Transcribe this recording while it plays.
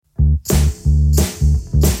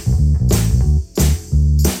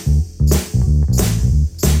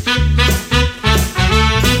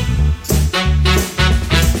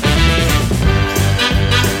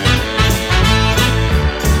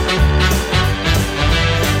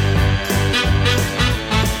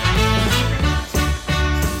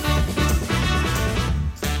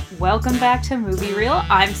welcome back to Movie Reel.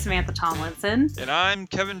 I'm Samantha Tomlinson. And I'm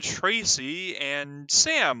Kevin Tracy. And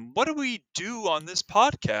Sam, what do we do on this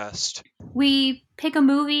podcast? We pick a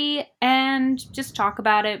movie and just talk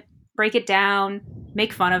about it, break it down,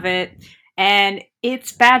 make fun of it, and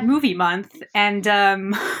it's Bad Movie Month. And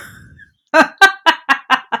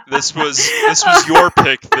This was your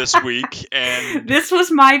pick this week, and this was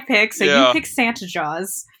my pick. So Yeah. you picked Santa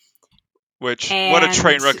Jaws. what a And-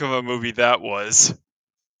 train wreck of a movie that was.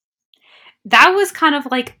 That was kind of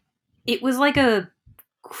like, it was like a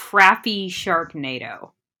crappy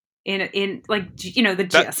Sharknado. In like, you know, the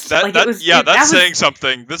gist. That's saying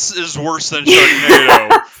something. This is worse than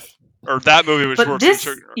Sharknado. Or that movie was worse than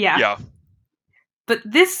Sharknado. Yeah. But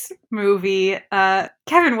this movie,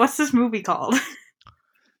 Kevin, what's this movie called?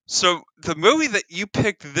 So the movie that you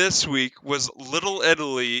picked this week was Little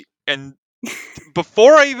Italy, and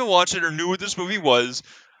before I even watched it or knew what this movie was,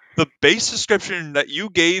 the base description that you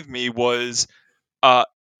gave me was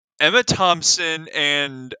Emma Thompson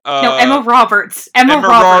and no, Emma Roberts. Emma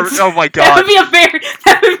Roberts. Oh my god, that would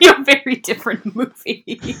be a very different movie.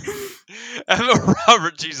 Emma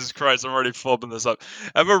Roberts. Jesus Christ, I'm already flubbing this up.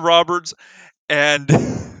 Emma Roberts and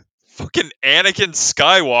fucking Anakin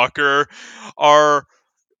Skywalker are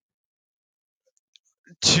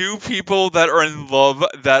two people that are in love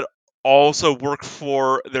that also work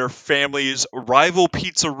for their family's rival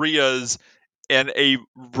pizzerias and a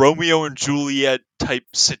Romeo and Juliet type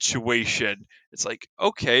situation. It's like,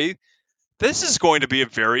 okay, this is going to be a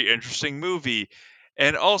very interesting movie.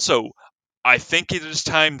 And also, I think it is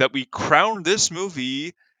time that we crown this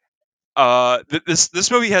movie. This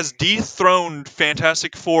movie has dethroned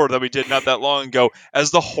Fantastic Four that we did not that long ago as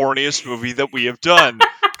the horniest movie that we have done.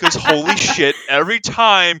 Because holy shit, every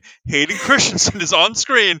time Hayden Christensen is on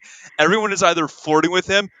screen, everyone is either flirting with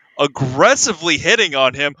him, aggressively hitting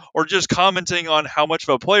on him, or just commenting on how much of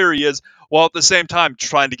a player he is, while at the same time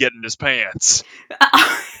trying to get in his pants.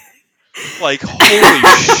 Like, holy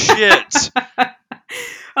shit.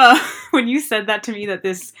 When you said that to me, that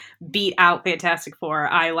this beat out Fantastic Four,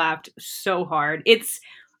 I laughed so hard.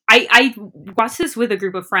 I watched this with a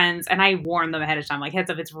group of friends, and I warned them ahead of time, like, heads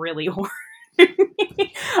up, it's really horny.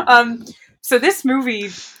 So this movie,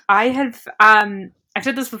 I've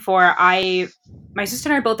said this before, my sister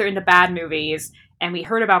and I both are into bad movies, and we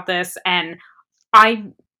heard about this, and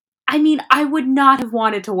I mean, I would not have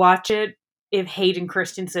wanted to watch it if Hayden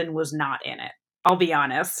Christensen was not in it. I'll be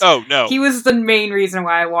honest. Oh, no. He was the main reason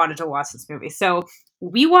why I wanted to watch this movie. So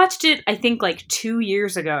we watched it, I think, like 2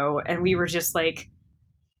 years ago, and we were just like,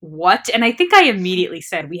 what? And I think I immediately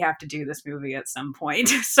said, we have to do this movie at some point.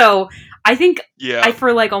 So I think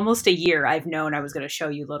for like almost a year, I've known I was going to show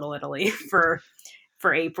you Little Italy for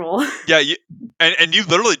April. Yeah, and you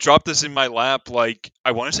literally dropped this in my lap, like,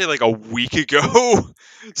 I want to say like a week ago.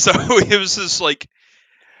 So it was just like,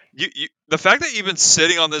 you the fact that you've been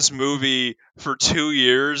sitting on this movie for 2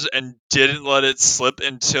 years and didn't let it slip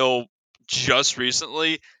until just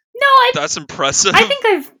recently, that's impressive. I think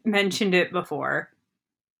I've mentioned it before.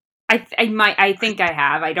 I think I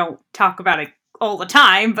have. I don't talk about it all the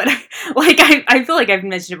time, but like I feel like I've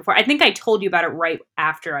mentioned it before. I think I told you about it right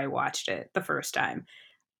after I watched it the first time.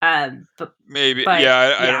 But maybe, but,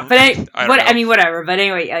 yeah. I mean, whatever. But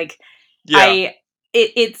anyway, like, I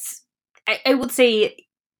would say,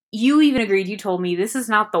 you even agreed. You told me this is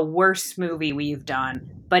not the worst movie we've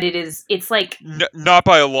done, but it's like not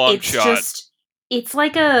by a long shot.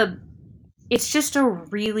 It's just a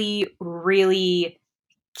really, really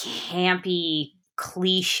campy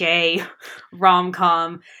cliche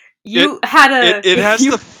rom-com. It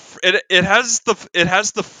has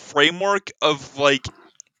the framework of like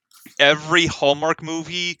every Hallmark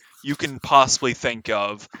movie you can possibly think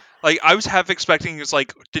of. Like, I was half expecting, it's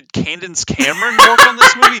like, did Candace Cameron work on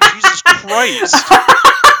this movie? Jesus Christ!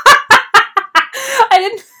 I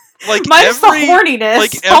didn't. Like, minus the horniness.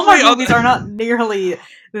 Like, Hallmark movies are not nearly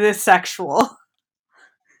this sexual.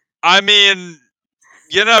 I mean,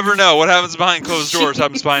 you never know what happens behind closed doors.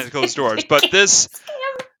 Happens behind closed doors. But this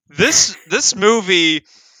movie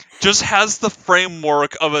just has the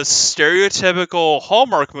framework of a stereotypical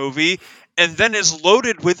Hallmark movie, and then is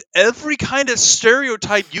loaded with every kind of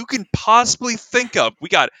stereotype you can possibly think of. We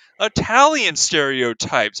got Italian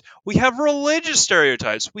stereotypes. We have religious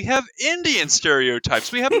stereotypes. We have Indian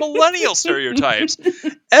stereotypes. We have millennial stereotypes.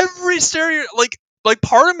 Every like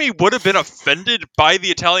part of me would have been offended by the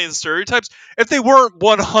Italian stereotypes if they weren't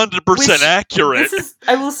 100% accurate.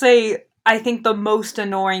 I will say, I think the most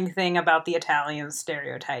annoying thing about the Italian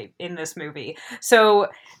stereotype in this movie. So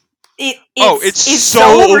it's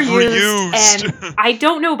so overused. And I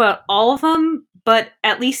don't know about all of them, but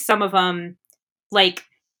at least some of them, like,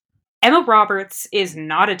 Emma Roberts is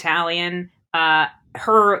not Italian.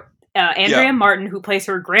 Her Andrea Martin, who plays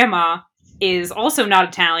her grandma, is also not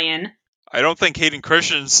Italian. I don't think Hayden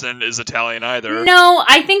Christensen is Italian either. No,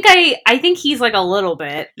 I think he's like a little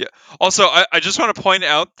bit. Yeah. Also, I just want to point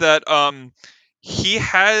out that he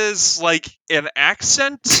has like an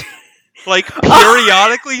accent like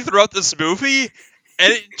periodically throughout this movie,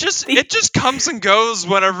 and it just comes and goes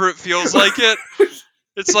whenever it feels like it.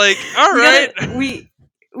 It's like, all right,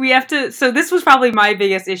 we have to. So this was probably my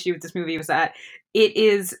biggest issue with this movie, was that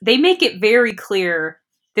they make it very clear.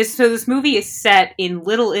 This movie is set in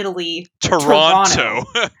Little Italy, Toronto.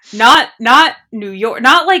 not New York,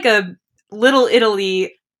 not like a Little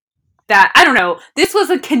Italy that, I don't know. This was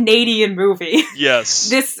a Canadian movie. Yes.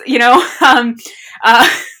 This,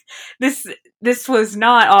 this was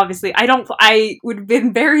not, obviously. I would have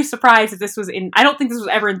been very surprised if this was I don't think this was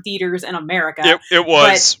ever in theaters in America. It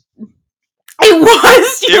was. It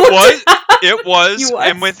was.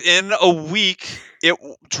 And within a week, it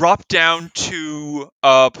dropped down to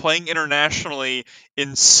playing internationally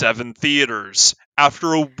in 7 theaters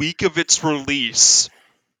after a week of its release.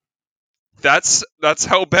 That's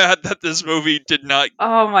how bad that this movie did not.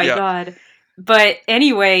 Oh my god! But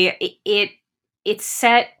anyway, it's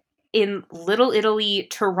set in Little Italy,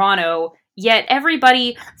 Toronto. Yet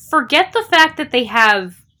everybody forget the fact that they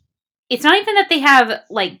have. It's not even that they have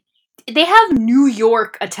they have New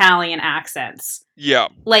York Italian accents. Yeah.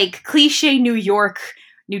 Like cliche New York,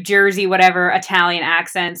 New Jersey, whatever Italian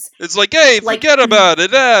accents. It's like, hey, forget about it.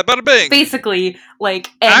 Bada bing. Basically,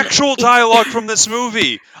 actual dialogue from this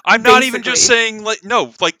movie. I'm not even just saying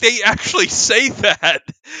they actually say that.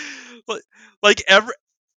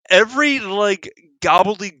 Every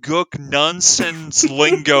gobbledygook nonsense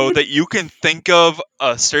lingo that you can think of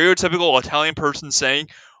a stereotypical Italian person saying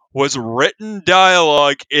was written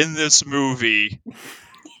dialogue in this movie.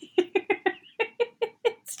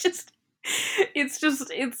 It's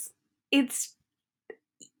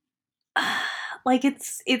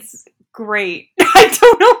great. I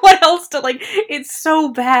don't know what else to it's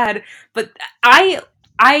so bad. But I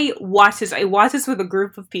watched this. I watched this with a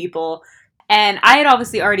group of people, and I had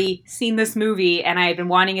obviously already seen this movie, and I've been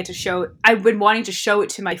wanting to show it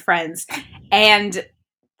to my friends, and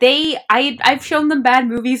I've shown them bad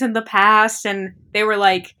movies in the past, and they were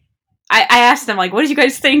like, I asked them what did you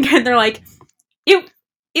guys think, and they're like,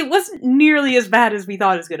 it wasn't nearly as bad as we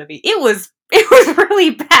thought it was gonna be. It was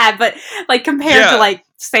really bad, but compared to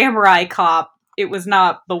Samurai Cop, it was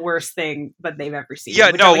not the worst thing that they've ever seen.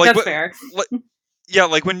 Yeah, no, that's fair.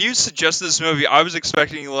 When you suggested this movie, I was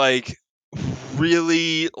expecting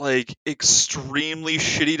really extremely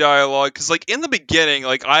shitty dialogue, because in the beginning,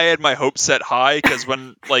 I had my hopes set high, because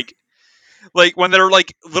when when they're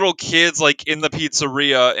little kids in the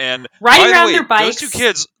pizzeria and riding around their bikes, those 2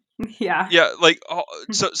 kids. Yeah.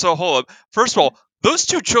 So hold up. First of all, those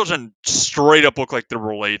 2 children straight up look like they're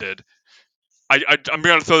related. I'm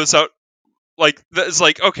gonna throw this out. It's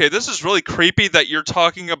okay, this is really creepy that you're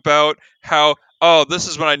talking about how, oh, this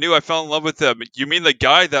is when I knew I fell in love with him. You mean the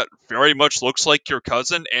guy that very much looks like your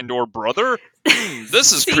cousin and or brother?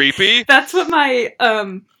 This is creepy. That's what my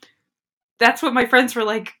friends were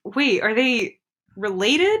like. Wait, are they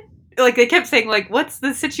related? They kept saying, what's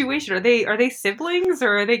the situation? Are they siblings,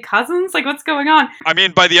 or are they cousins? What's going on? I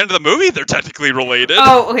mean, by the end of the movie, they're technically related.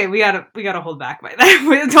 Oh, okay, we gotta hold back by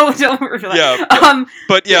that. don't reveal that.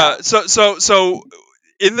 But yeah. So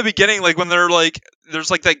in the beginning, when they're there's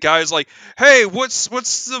that guy's hey, what's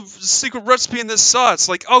the secret recipe in this sauce?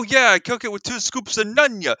 Oh yeah, I cook it with 2 scoops of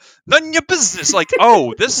none ya business.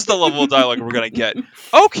 Oh, this is the level of dialogue we're gonna get.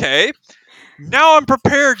 Okay. Now I'm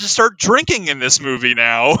prepared to start drinking in this movie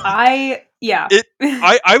now. I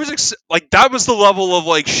was that was the level of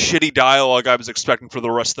shitty dialogue I was expecting for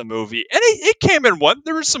the rest of the movie, and it came in one.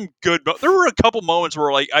 There was some good. There were a couple moments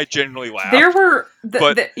where I genuinely laughed. There were,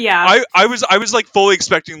 I was fully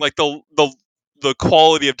expecting the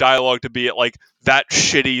quality of dialogue to be at that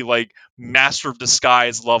shitty Master of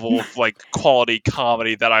Disguise level of quality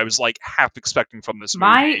comedy that I was half expecting from this movie.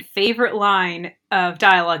 My favorite line of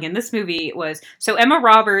dialogue in this movie was, so Emma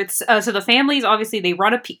Roberts, so the families, obviously they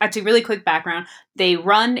run actually really quick background, they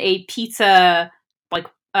run a pizza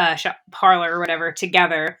shop, parlor or whatever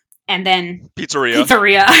together, and then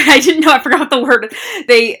pizzeria. I didn't know, I forgot the word.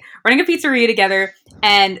 They running a pizzeria together,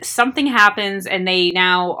 and something happens, and they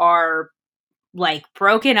now are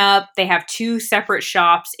broken up. They have 2 separate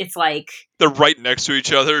shops. It's they're right next to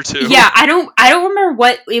each other too. Yeah, I don't remember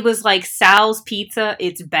what it was. Sal's Pizza,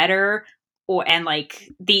 it's better, and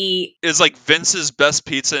it's Vince's Best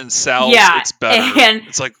Pizza, and Sal's, it's better. And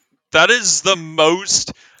it's that is the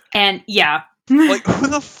most. And yeah, Like, who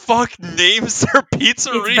the fuck names their It's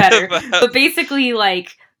pizzeria better. that? But basically,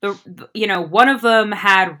 like, one of them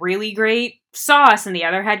had really great sauce and the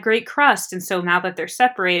other had great crust. And so now that they're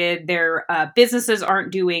separated, their businesses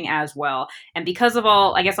aren't doing as well. And because of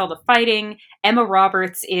all the fighting, Emma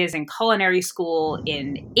Roberts is in culinary school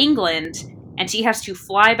in England. And she has to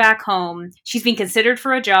fly back home. She's being considered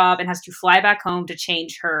for a job and has to fly back home to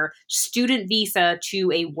change her student visa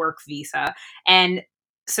to a work visa. And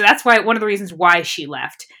so that's why one of the reasons why she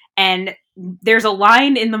left. And there's a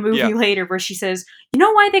line in the movie later where she says, "You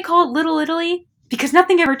know why they call it Little Italy? Because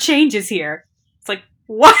nothing ever changes here." It's like,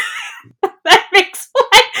 what? That makes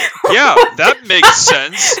that makes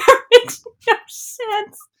sense. That makes no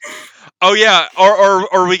sense. Oh yeah,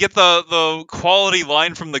 or we get the quality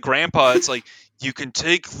line from the grandpa. It's like, you can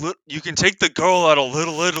take the girl out of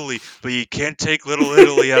Little Italy, but you can't take Little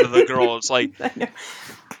Italy out of the girl. It's like,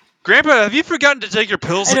 Grandpa, have you forgotten to take your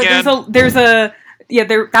pills again?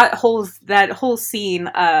 That whole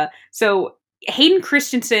scene. So Hayden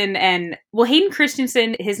Christensen,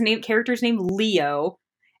 his character's name Leo,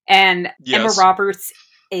 and Emma Roberts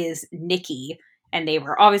is Nikki, and they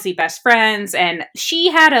were obviously best friends. And she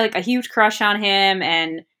had a huge crush on him,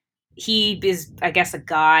 and he is, I guess, a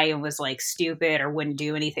guy and was like stupid or wouldn't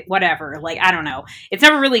do anything, whatever. Like, I don't know. It's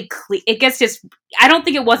never really clear. It gets just. I don't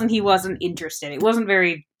think he wasn't interested. It wasn't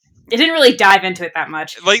very. It didn't really dive into it that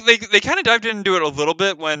much. Like they kind of dived into it a little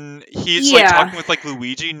bit when he's like talking with like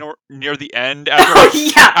Luigi near the end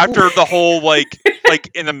after the whole like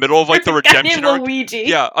in the middle of like the redemption arc. Luigi.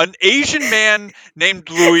 Yeah, an Asian man named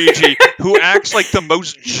Luigi who acts like the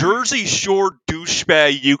most Jersey Shore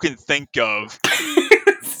douchebag you can think of.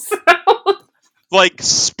 Like,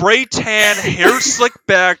 spray tan, hair slicked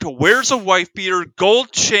back, wears a wife beater,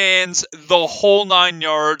 gold chains, the whole 9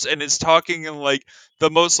 yards, and is talking in like the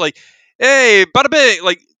most like, "Hey, bada bing,"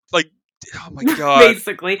 like, oh my god.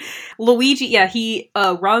 Basically, Luigi, he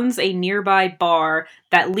runs a nearby bar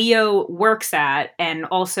that Leo works at, and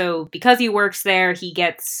also because he works there, he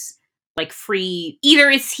gets like free.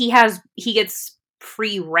 Either he gets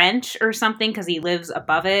free rent or something because he lives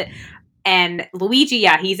above it. And Luigi,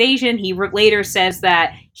 he's Asian. He later says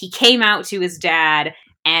that he came out to his dad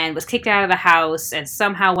and was kicked out of the house and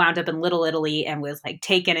somehow wound up in Little Italy and was like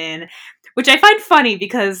taken in, which I find funny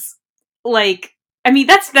because, like, I mean,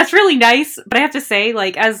 that's really nice. But I have to say,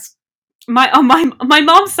 like, as my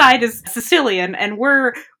mom's side is Sicilian, and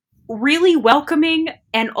we're really welcoming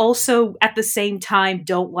and also at the same time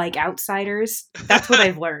don't like outsiders. That's what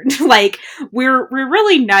I've learned. Like, we're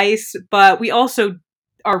really nice, but we also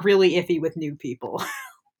are really iffy with new people.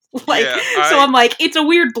 I'm like, it's a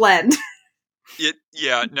weird blend.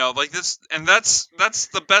 Like this, and that's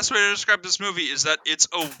the best way to describe this movie, is that it's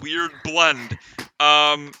a weird blend.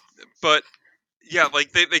 But yeah,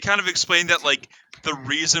 like they kind of explained that like the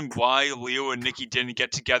reason why Leo and Nikki didn't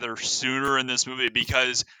get together sooner in this movie,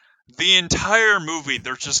 because the entire movie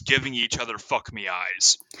they're just giving each other fuck me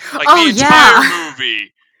eyes. Like entire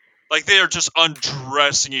movie. Like, they are just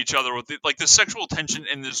undressing each other with like the sexual tension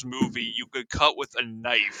in this movie you could cut with a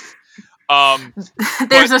knife.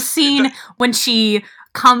 There's a scene when she's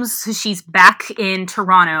back in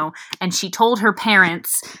Toronto, and she told her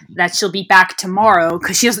parents that she'll be back tomorrow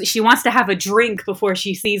because she wants to have a drink before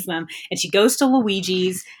she sees them, and she goes to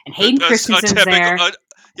Luigi's, and Hayden Christensen's there.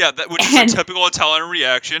 Which is a typical Italian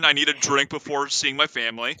reaction. I need a drink before seeing my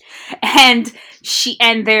family. And she's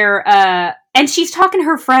talking to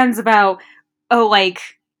her friends about,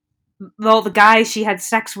 the guys she had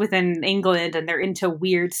sex with in England, and they're into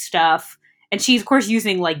weird stuff. And she's, of course,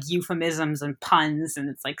 using like euphemisms and puns, and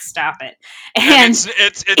it's like, stop it. And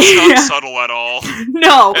it's not subtle at all.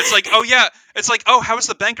 No. It's like, oh yeah. It's like, oh, how's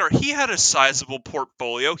the banker? He had a sizable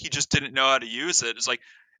portfolio. He just didn't know how to use it. It's like,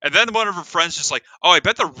 and then one of her friends just like, oh, I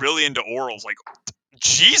bet they're really into orals. Like,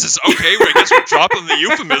 Jesus, okay, I guess we're dropping the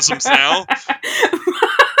euphemisms now.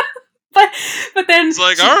 But then it's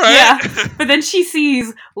like, all right. Yeah. But then she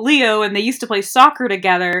sees Leo, and they used to play soccer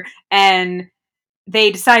together, and they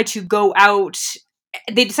decide to go out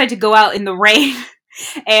in the rain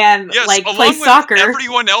and play soccer. With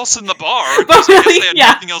everyone else in the bar, because I guess they had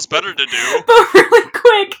nothing else better to do. But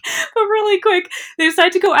really quick, they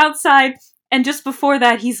decide to go outside. And just before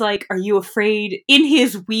that, he's like, are you afraid? In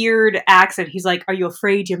his weird accent, he's like, are you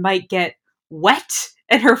afraid you might get wet?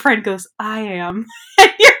 And her friend goes, I am.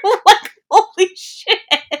 And you're like, holy shit.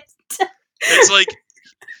 It's like,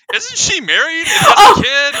 isn't she married and has a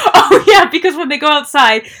kid? Oh, yeah, because when they go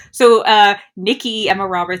outside, so Nikki, Emma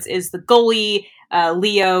Roberts, is the goalie.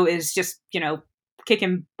 Leo is just,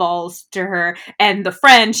 kicking balls to her. And the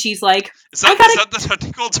friend, she's like... Is that the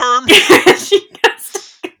technical term?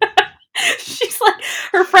 She's like,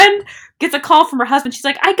 her friend gets a call from her husband. She's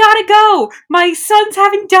like, I gotta go. My son's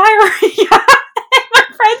having diarrhea. And my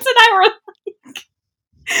friends and I were like,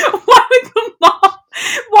 why would the mom,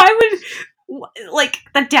 why like,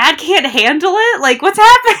 the dad can't handle it? Like, what's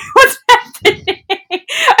happening? What's happening? It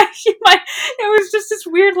was just this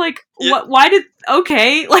weird, like, Yeah. why did,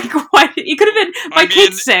 okay, like, why, it could have been, my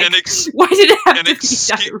kid's sick. Why did it have to be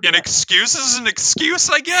diarrhea? An excuse is an excuse,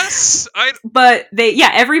 I guess? But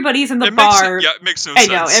everybody's in the bar. It makes no sense.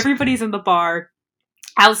 I know, everybody's in the bar,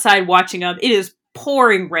 outside watching them. It is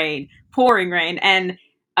pouring rain, and,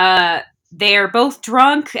 they're both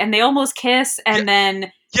drunk, and they almost kiss, and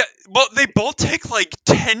then... Yeah, well, they both take like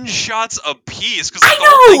 10 shots apiece because I the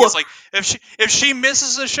whole thing know! is like if she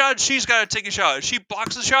misses a shot, she's got to take a shot. If she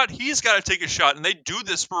blocks a shot, he's got to take a shot, and they do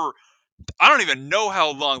this for I don't even know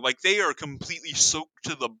how long. Like they are completely soaked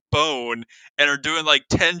to the bone and are doing like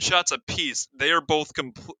 10 shots apiece. They are both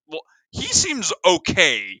well, he seems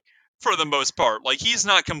okay for the most part. Like he's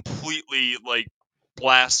not completely like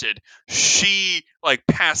blasted. She like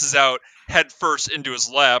passes out head first into his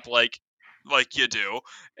lap like you do.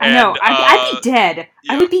 And, I know. I'd be dead.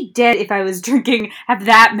 Yeah. I would be dead if I was have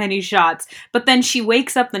that many shots. But then she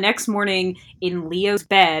wakes up the next morning in Leo's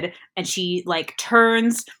bed, and she like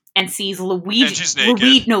turns and sees Luigi. And she's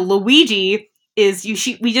naked. Luigi is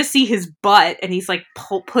we just see his butt, and he's like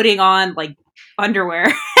putting on like underwear.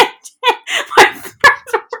 My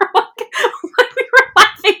friends were like, when we were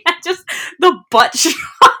laughing at just the butt shot,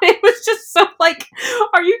 it was just so like,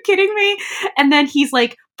 are you kidding me? And then he's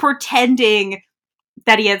like pretending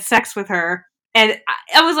that he had sex with her, and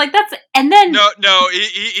I was like, "That's." And then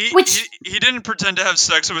he didn't pretend to have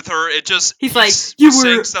sex with her. He's like, "You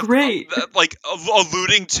were great," like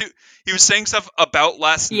alluding to. He was saying stuff about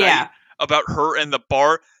last night about her in the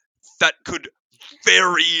bar that could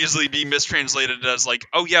very easily be mistranslated as like,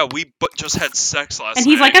 "Oh yeah, we just had sex last night." And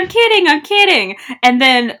he's like, I'm kidding." And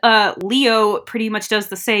then Leo pretty much does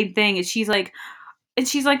the same thing, and she's like, my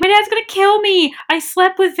dad's gonna kill me. I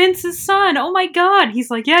slept with Vince's son. Oh my god. He's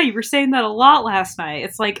like, yeah, you were saying that a lot last night.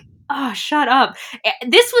 It's like, oh, shut up. I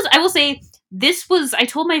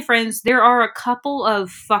told my friends there are a couple of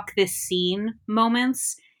fuck this scene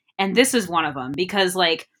moments, and this is one of them, because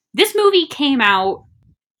like this movie came out,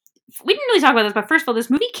 we didn't really talk about this, but first of all, this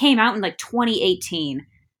movie came out in like 2018.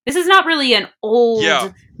 This is not really an old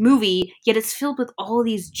movie, yet it's filled with all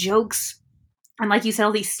these jokes and, like you said,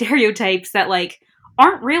 all these stereotypes that like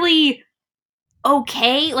aren't really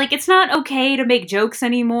okay. Like, it's not okay to make jokes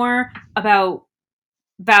anymore about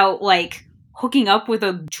like hooking up with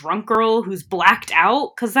a drunk girl who's blacked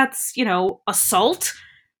out, because that's, assault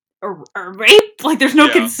or rape. Like, there's no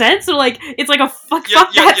consent, so like it's like a fuck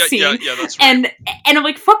that scene. Yeah, that's right. And I'm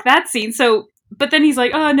like, fuck that scene. So, but then he's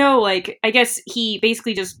like, oh no, like I guess he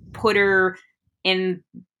basically just put her in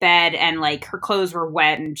bed, and like her clothes were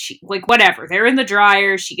wet, and she like whatever, they're in the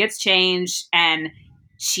dryer, she gets changed, and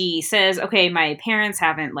she says, okay, my parents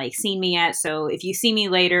haven't like seen me yet, so if you see me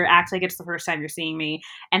later, act like it's the first time you're seeing me.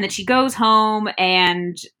 And then she goes home,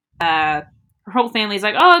 and her whole family's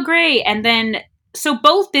like, oh great. And then so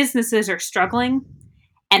both businesses are struggling,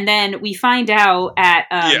 and then we find out at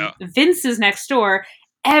Vince's next door,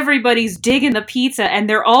 everybody's digging the pizza, and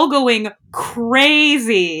they're all going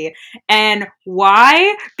crazy. And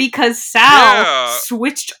why? Because Sal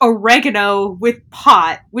switched oregano with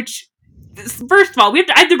pot, which, first of all, I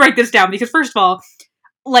have to break this down, because first of all,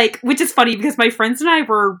 like, which is funny because my friends and I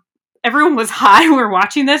everyone was high when we were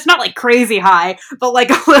watching this, not like crazy high, but like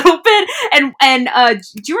a little bit. And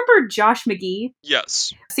do you remember Josh McGee?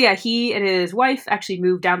 Yes. So yeah, he and his wife actually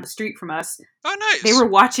moved down the street from us. Oh, nice. They were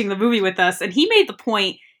watching the movie with us, and he made the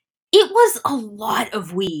point, it was a lot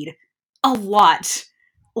of weed. A lot.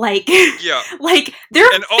 Like, like, they're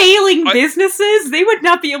failing businesses. They would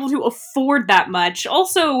not be able to afford that much.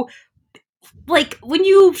 Also, like, when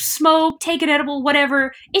you smoke, take an edible,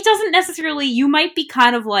 whatever, it doesn't necessarily, you might be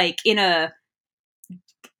kind of like in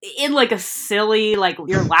like a silly, like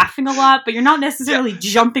you're laughing a lot, but you're not necessarily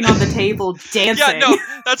jumping on the table dancing. Yeah, no,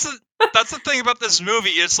 that's the thing about this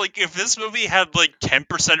movie. It's like, if this movie had like 10%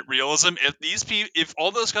 realism, if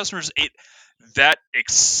all those customers ate that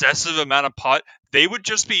excessive amount of pot, they would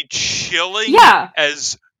just be chilling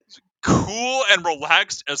as cool and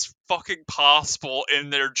relaxed as fucking possible in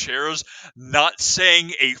their chairs, not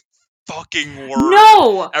saying a fucking word.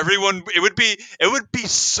 No, everyone, it would be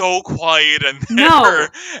so quiet and there.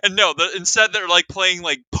 And instead they're like playing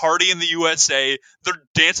like Party in the USA. They're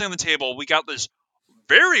dancing on the table. We got this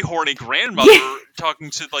very horny grandmother talking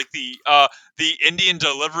to like the Indian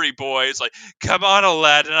delivery boy. It's like, come on,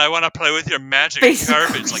 Aladdin, I want to play with your magic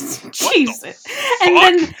garbage. Like, what Jesus. the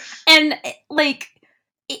fuck? And like,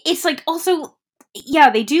 it's like also, yeah,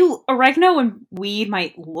 they do, oregano and weed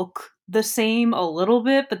might look the same a little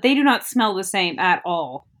bit, but they do not smell the same at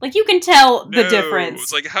all. Like, you can tell the difference.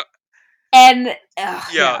 It's like, how... And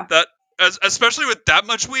yeah, that especially with that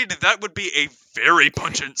much weed, that would be a very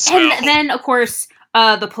pungent smell. And then, of course,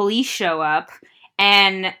 the police show up,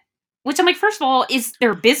 and which I'm like, first of all, is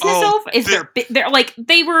their business over? Is they're like,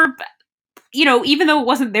 they were, you know, even though it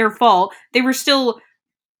wasn't their fault, they were still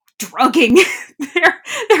drugging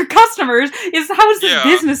their customers. How does this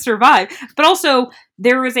business survive? But also,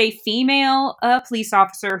 there was a female police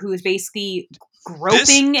officer who was basically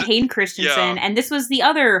groping Hayden Christensen, and this was the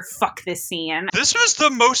other fuck this scene. This was the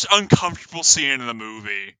most uncomfortable scene in the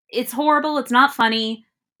movie. It's horrible. It's not funny.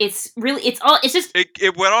 It's really, it's just...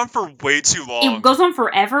 It went on for way too long. It goes on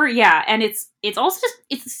forever, yeah, and it's also just,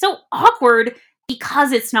 it's so awkward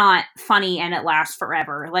because it's not funny and it lasts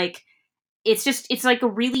forever. Like, it's like a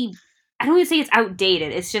really, I don't even say it's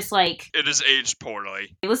outdated, it's just like... It is aged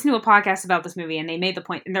poorly. I listened to a podcast about this movie and they made the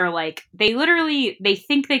point, and they're like, they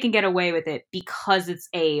think they can get away with it because it's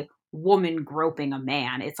a woman groping a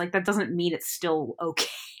man. It's like, that doesn't mean it's still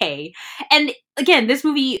okay. And again, this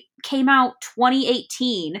movie came out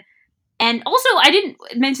 2018, and also, I didn't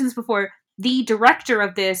mention this before, the director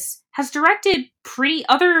of this has directed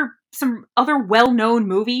some other well-known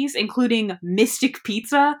movies, including Mystic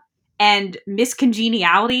Pizza and Miss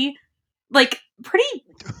Congeniality. Like, pretty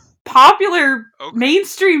popular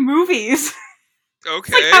mainstream movies.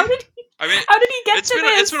 Okay. Like, how did he get to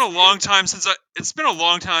this? It's been a long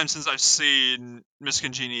time since I've seen Miss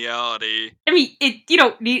Congeniality. I mean,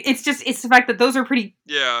 it's the fact that those are pretty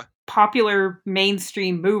popular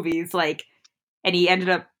mainstream movies, like, and he ended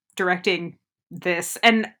up directing this,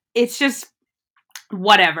 and it's just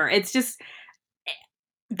whatever. It's just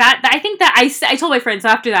that, I think that I told my friends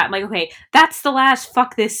after that, I'm like, okay, that's the last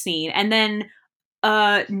fuck this scene, and then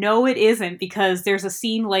no, it isn't, because there's a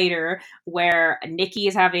scene later where Nikki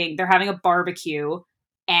they're having a barbecue,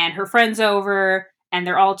 and her friend's over, and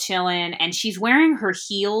they're all chilling, and she's wearing her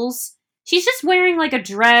heels. She's just wearing, like, a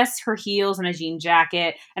dress, her heels, and a jean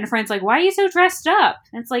jacket, and her friend's like, why are you so dressed up?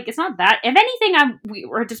 And it's like, it's not that. If anything,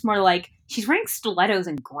 we're just more like, she's wearing stilettos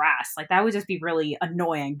and grass. Like, that would just be really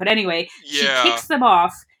annoying. But anyway, she kicks them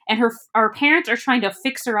off, and our parents are trying to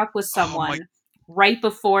fix her up with someone right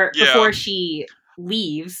before she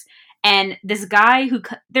leaves, and this guy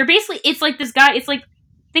they're basically, it's like this guy, it's like,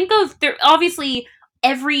 they're obviously,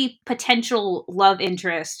 every potential love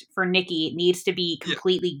interest for Nikki needs to be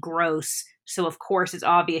completely gross, so of course it's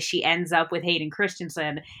obvious she ends up with Hayden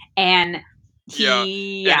Christensen, and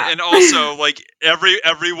and also, like,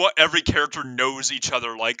 every character knows each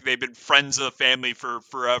other, like, they've been friends of the family for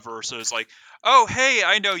forever, so it's like, oh, hey,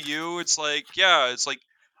 I know you. It's like, it's like,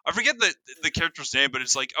 I forget the character's name, but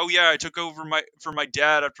it's like, oh yeah, I took over for my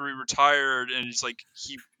dad after he retired, and it's like,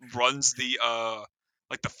 he runs the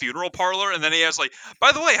like the funeral parlor, and then he has like,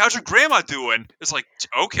 by the way, how's your grandma doing? It's like,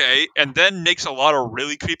 okay, and then makes a lot of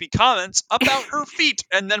really creepy comments about her feet,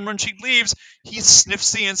 and then when she leaves, he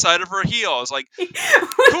sniffs the inside of her heel. I was like, cool. We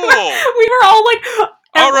were all like,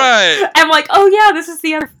 all right. I'm like, oh yeah,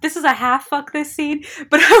 this is a half fuck this scene.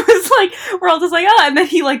 But I was like, we're all just like, oh, and then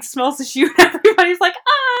he like smells the shoe, and everybody's like,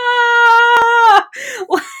 ah,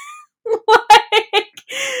 like,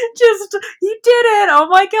 just, he did it. Oh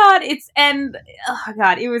my god.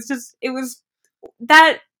 It was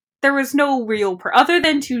that there was no real other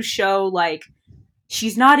than to show, like,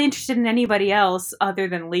 she's not interested in anybody else other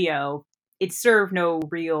than Leo. It served no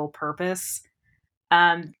real purpose.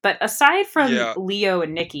 But aside from Leo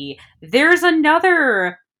and Nikki, there's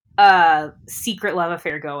another secret love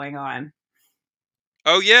affair going on.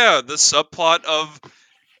 Oh yeah, the subplot of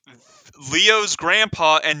Leo's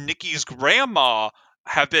grandpa and Nikki's grandma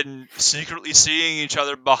have been secretly seeing each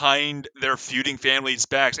other behind their feuding families'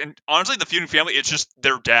 backs. And honestly, the feuding family, it's just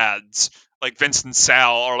their dads. Like, Vince and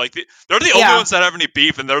Sal are like, they're the only ones that have any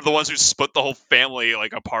beef, and they're the ones who split the whole family,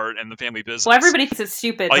 like, apart in the family business. Well, everybody thinks it's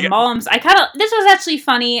stupid. Like, the moms, this was actually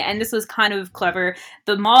funny, and this was kind of clever.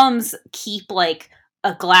 The moms keep, like,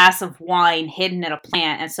 a glass of wine hidden in a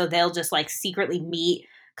plant, and so they'll just, like, secretly meet,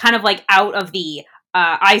 kind of, like, out of the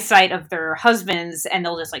eyesight of their husbands, and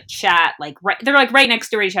they'll just, like, chat, like, they're, like, right next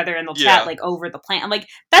to each other, and they'll chat, like, over the plant. I'm like,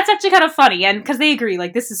 that's actually kind of funny, and because they agree,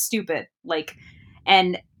 like, this is stupid. Like,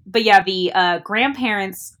 but yeah, the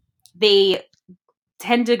grandparents, they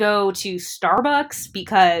tend to go to Starbucks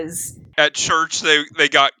because at church they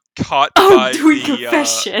got caught by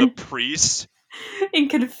the priest. In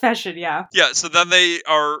confession, yeah. Yeah, so then they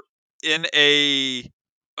are in a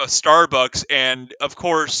Starbucks, and of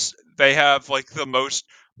course they have like the most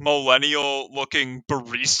millennial looking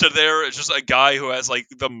barista there. It's just a guy who has like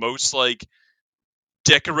the most like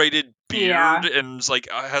decorated Yeah. beard and is, like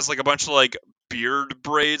has like a bunch of like beard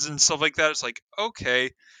braids and stuff like that. It's like,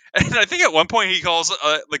 okay. And I think at one point he calls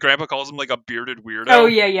the grandpa calls him like a bearded Oh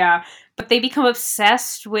weirdo. yeah, yeah. But they become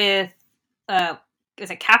obsessed with uh is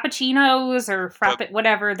it cappuccinos or The frappe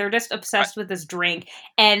whatever. They're just I, obsessed with this drink.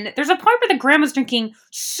 And there's a point where the grandma's drinking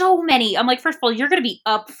so many. I'm like, first of all, you're gonna be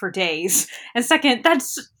up for days. And second,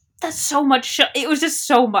 that's so much it was just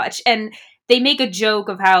so much. And they make a joke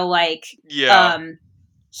of how like yeah. um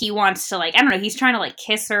he wants to like I don't know, he's trying to like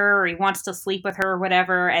kiss her or he wants to sleep with her or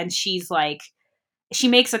whatever, and she's like she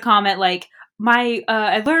makes a comment like my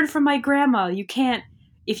I learned from my grandma you can't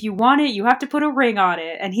if you want it you have to put a ring on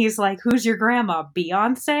it, and he's like who's your grandma,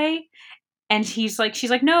 Beyonce? And she's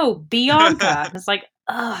like no, Bianca. And it's like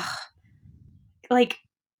ugh, like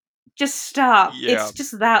just stop, Yeah. it's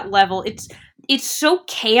just that level, it's so They're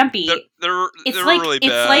campy. they're it's they're like really it's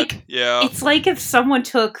bad. like Yeah. it's like if someone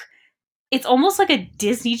took it's almost like a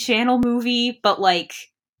Disney Channel movie but like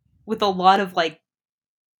with a lot of like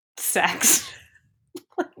sex.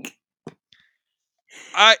 like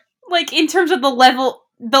I like in terms of the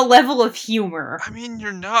level of humor I mean,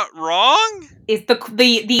 you're not wrong. is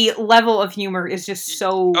the level of humor is just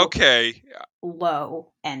so Okay.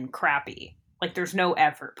 low and crappy. Like there's no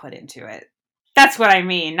effort put into it. That's what I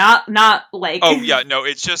mean. Not like Oh yeah, no,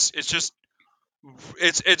 it's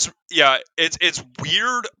yeah, it's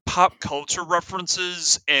weird pop culture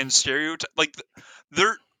references and stereotype like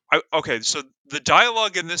they're okay, so the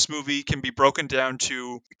dialogue in this movie can be broken down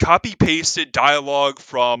to copy pasted dialogue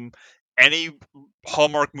from any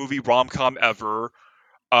Hallmark movie rom-com ever,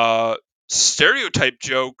 uh stereotype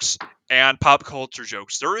jokes and pop culture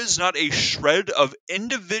jokes. There is not a shred of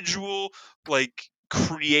individual like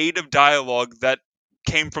creative dialogue that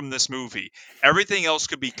came from this movie. Everything else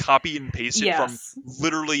could be copied and pasted from yes.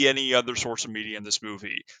 literally any other source of media in this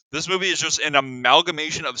movie. This movie is just an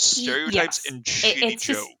amalgamation of stereotypes Yes. and shitty It's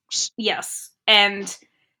just jokes. yes. And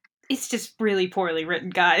it's just really poorly written,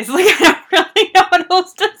 guys. Like I don't really know what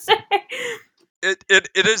else to say.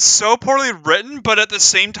 It is so poorly written, but at the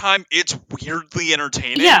same time, it's weirdly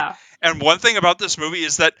entertaining. Yeah. And one thing about this movie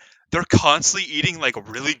is that they're constantly eating like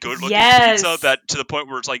really good looking pizza Yes. that to the point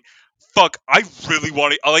where it's like, fuck, I really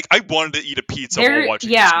want to like I wanted to eat a pizza while There watching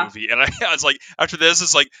this yeah. movie, and I was like, after this,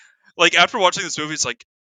 it's like after watching this movie, it's like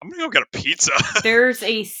I'm gonna go get a pizza. There's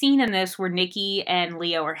a scene in this where Nikki and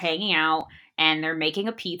Leo are hanging out and they're making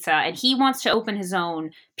a pizza, and he wants to open his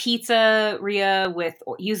own pizzeria with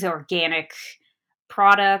use organic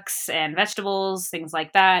products and vegetables, things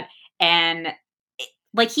like that. And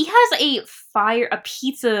like he has a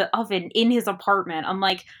pizza oven in his apartment. I'm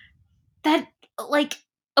like that like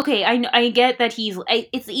okay, I get that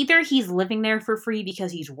it's either he's living there for free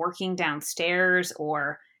because he's working downstairs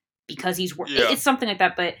or because Yeah, it's something like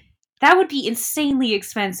that, but that would be insanely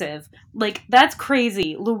expensive. Like that's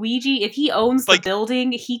crazy. Luigi, if he owns the like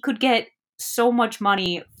building, he could get so much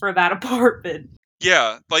money for that apartment.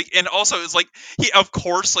 yeah, like and also it's like he of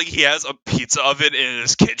course like he has a pizza oven in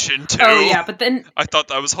his kitchen Oh too. yeah, I thought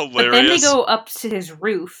that was but then they hilarious. go up to his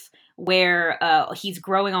roof where he's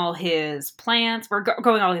growing all his plants, we're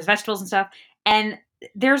growing all his vegetables and stuff, and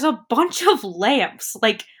there's a bunch of lamps,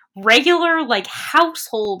 like regular, like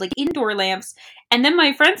household, like indoor lamps. And then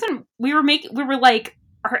my friends and we were like,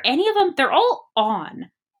 are any of them? They're all on,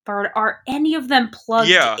 but are any of them plugged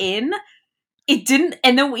Yeah. in? It didn't,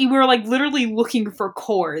 and then we were like literally looking for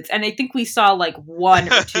cords, and I think we saw like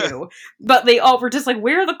one or two, but they all were just like,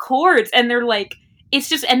 where are the cords? And they're like, it's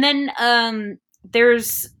just, and then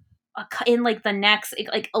there's in like the next,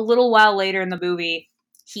 like a little while later in the movie,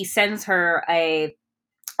 he sends her a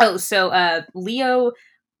Leo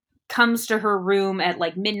comes to her room at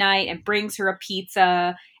like midnight and brings her a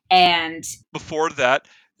pizza, and Before that,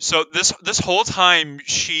 so this whole time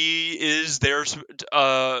she is there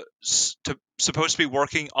supposed to be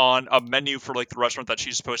working on a menu for like the restaurant that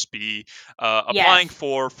she's supposed to be applying yes,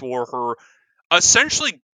 for her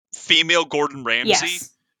essentially female Gordon Ramsay. yes,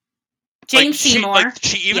 Jane Seymour,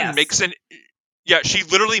 She even yes, makes an yeah, she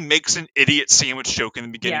literally makes an idiot sandwich joke in the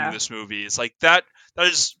beginning of yeah, this movie. It's like that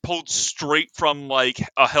is pulled straight from like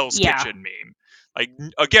a Hell's yeah. Kitchen meme. Like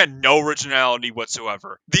again, no originality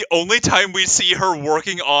whatsoever. The only time we see her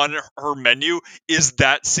working on her menu is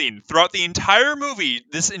that scene. Throughout the entire movie,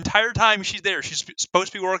 this entire time she's there, she's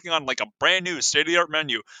supposed to be working on like a brand new state of the art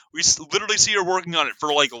menu. We literally see her working on it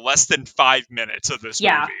for like less than 5 minutes of this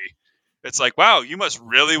Yeah, movie. It's like, wow, you must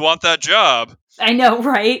really want that job. I know,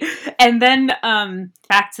 right? And then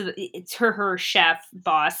back to it's her chef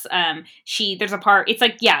boss. There's a part, it's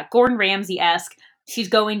like, yeah, Gordon Ramsay-esque. She's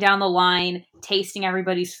going down the line, tasting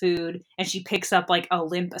everybody's food, and she picks up like a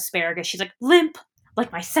limp asparagus. She's like, limp,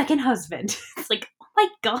 like my second husband. It's like, oh my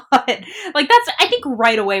god. Like, that's, I think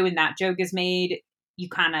right away when that joke is made, you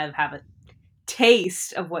kind of have a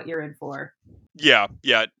taste of what you're in for. Yeah.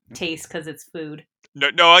 Taste because it's food.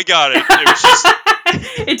 No, I got it. It was just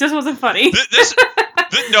it just wasn't funny.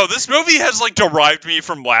 This movie has like derived me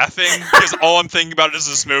from laughing because all I'm thinking about is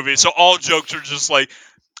this movie. So all jokes are just like,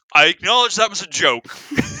 I acknowledge that was a joke.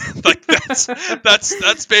 Like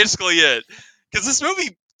that's basically it. Because this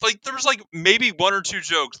movie, like, there was like maybe one or two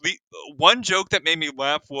jokes. The one joke that made me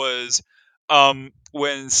laugh was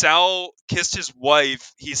when Sal kissed his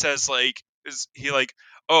wife. He says like,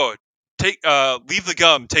 oh, leave the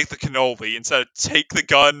gun, take the cannoli, instead of take the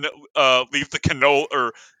gun, leave the cannoli,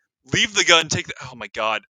 or leave the gun, take the. Oh my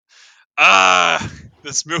god.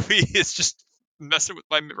 This movie is just messing with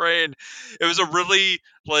my brain. It was a really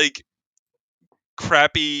like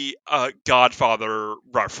crappy Godfather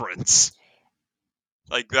reference.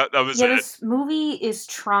 Like that was it. This movie is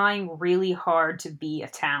trying really hard to be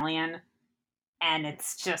Italian, and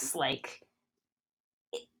it's just like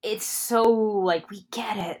it's so like, we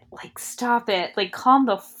get it. Like, stop it. Like, calm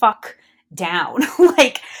the fuck down.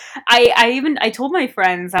 Like, I told my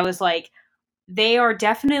friends, I was like, they are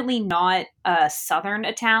definitely not Southern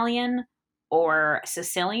Italian or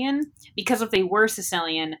Sicilian, because if they were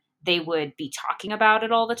Sicilian, they would be talking about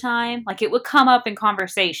it all the time. Like, it would come up in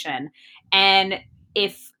conversation, and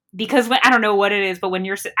because when, I don't know what it is, but when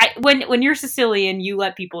you're Sicilian, you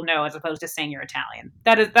let people know as opposed to saying you're Italian.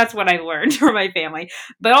 That's what I learned from my family.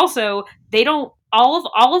 But also, they don't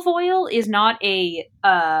olive oil is not a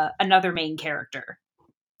another main character.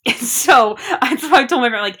 So that's why I told my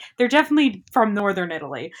friend, like, they're definitely from northern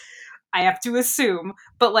Italy. I have to assume,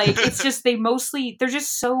 but like, it's just they're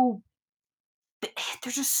just so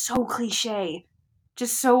cliche,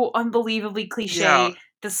 just so unbelievably cliche. Yeah.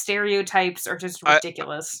 The stereotypes are just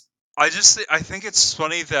ridiculous. I think it's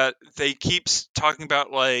funny that they keep talking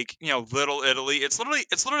about, like, Little Italy. It's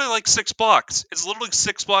literally like 6 blocks. It's literally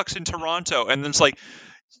 6 blocks in Toronto, and then it's like,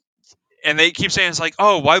 and they keep saying, it's like,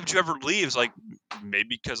 oh, why would you ever leave? It's like,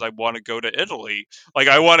 maybe because I want to go to Italy. Like,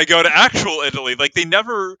 I want to go to actual Italy. Like, they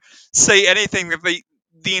never say anything that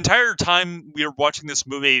the entire time we are watching this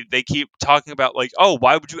movie, they keep talking about, like, oh,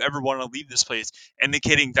 why would you ever want to leave this place?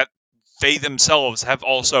 Indicating that they themselves have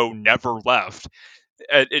also never left.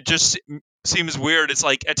 It just seems weird. It's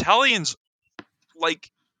like Italians, like,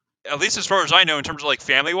 at least as far as I know, in terms of like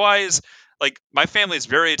family wise, like, my family is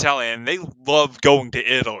very Italian. They love going to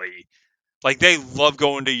Italy. Like, they love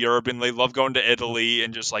going to Europe, and they love going to Italy,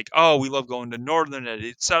 and just like, oh, we love going to northern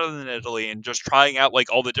Italy, southern Italy, and just trying out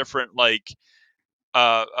like all the different like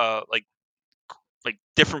like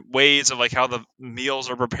different ways of like how the meals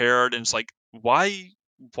are prepared. And it's like,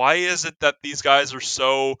 why is it that these guys are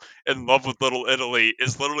so in love with Little Italy?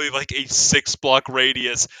 Is literally like a 6 block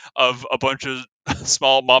radius of a bunch of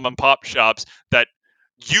small mom and pop shops that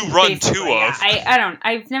you run Basically, two yeah. of.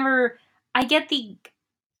 I get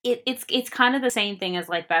it's kind of the same thing as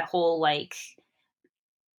like that whole like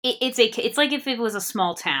it's like if it was a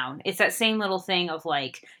small town. It's that same little thing of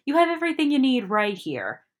like, you have everything you need right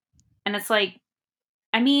here. And it's like,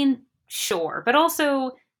 I mean, sure, but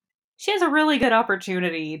also she has a really good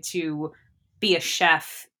opportunity to be a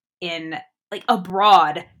chef in like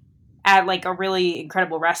abroad at like a really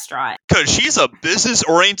incredible restaurant. Because she's a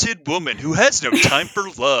business-oriented woman who has no time for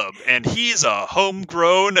love, and he's a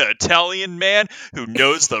homegrown Italian man who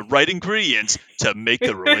knows the right ingredients to make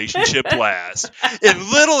the relationship last.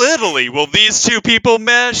 In Little Italy, will these two people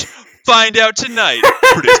mesh? Find out tonight.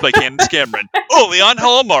 Produced by Candace Cameron. Only on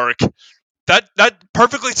Hallmark. That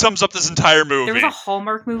perfectly sums up this entire movie. There was a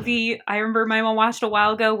Hallmark movie I remember my mom watched a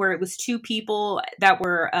while ago where it was two people that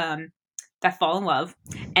were that fall in love,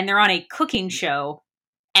 and they're on a cooking show,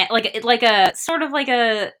 and like a sort of like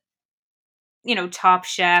a Top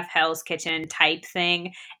Chef, Hell's Kitchen type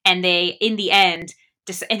thing, and they in the end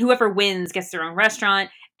and whoever wins gets their own restaurant,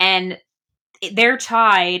 and they're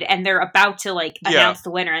tied and they're about to like announce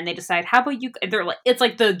the winner, and they decide, how about you, they're like, it's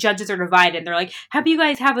like the judges are divided, and they're like, how about you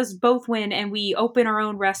guys have us both win and we open our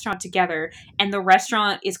own restaurant together? And the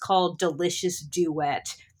restaurant is called Delicious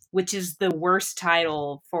Duet, which is the worst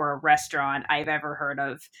title for a restaurant I've ever heard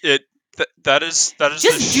of. That is just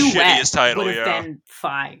the shittiest title. Would have been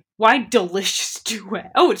fine. Why Delicious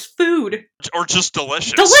Duet? Oh, it's food. Or just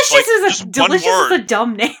delicious. Delicious like, is a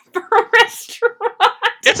dumb name for a restaurant.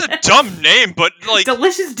 It's a dumb name, but like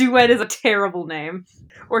Delicious Duet is a terrible name.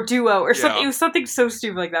 Or duo or something. Yeah. It was something so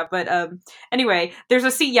stupid like that. But anyway, there's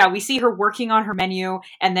a scene. Yeah, we see her working on her menu,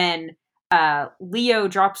 and then Leo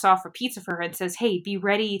drops off a pizza for her and says, "Hey, be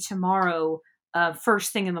ready tomorrow,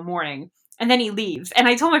 first thing in the morning." And then he leaves. And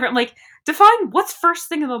I told my friend, I'm like, define what's first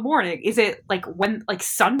thing in the morning. Is it like when like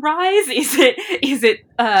sunrise? Is it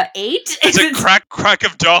 8? Is it crack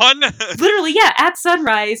of dawn? Literally, yeah, at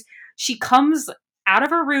sunrise, she comes out of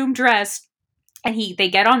her room dressed, and they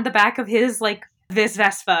get on the back of his like this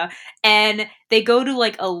Vespa, and they go to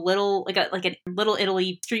like a little Little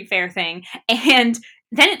Italy street fair thing, and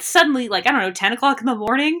then it's suddenly like, I don't know, 10 o'clock in the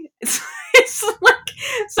morning. It's like,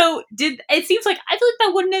 so it seems like, I feel like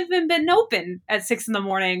that wouldn't have even been open at 6 in the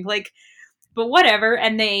morning, like, but whatever.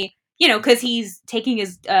 And they, because he's taking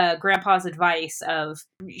his grandpa's advice of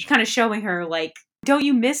kind of showing her like, don't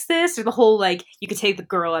you miss this? Or the whole, like, you could take the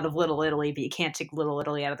girl out of Little Italy, but you can't take Little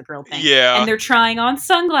Italy out of the girl thing. Yeah. And they're trying on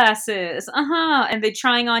sunglasses. And they're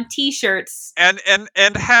trying on t-shirts. And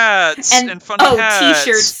hats. And fun hats.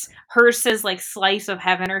 T-shirts. Hers says, like, slice of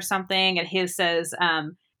heaven or something. And his says,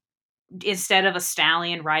 instead of a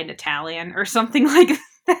stallion, ride an Italian or something like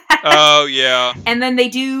that. Oh, yeah. And then they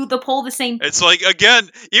do the same. It's like,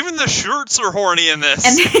 again, even the shirts are horny in this.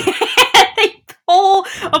 And they pull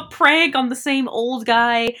a prank on the same old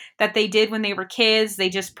guy that they did when they were kids. They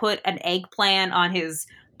just put an eggplant on his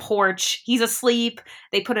porch. He's asleep.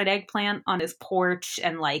 They put an eggplant on his porch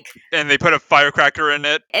and they put a firecracker in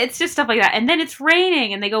it. It's just stuff like that. And then it's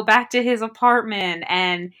raining and they go back to his apartment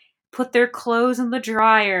and put their clothes in the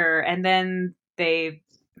dryer, and then they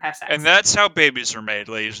have sex. And that's how babies are made,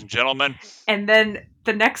 ladies and gentlemen. And then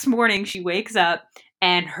the next morning she wakes up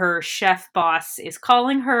and her chef boss is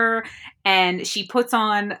calling her, and she puts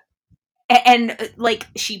on like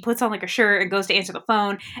a shirt and goes to answer the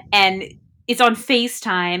phone, and it's on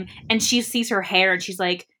FaceTime, and she sees her hair and she's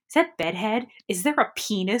like, is that bedhead? Is there a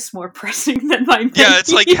penis more pressing than my menu? Yeah,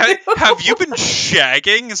 it's like, have you been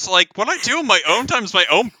shagging? It's like, what I do in my own time is my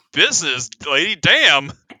own business, lady.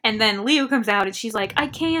 Damn. And then Leo comes out and she's like, I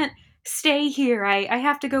can't stay here. I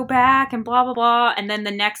have to go back and blah, blah, blah. And then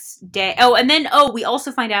the next day... we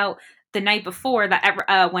also find out the night before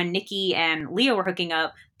that when Nikki and Leo were hooking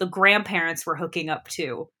up, the grandparents were hooking up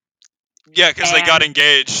too. Yeah, because they got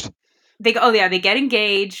engaged. They get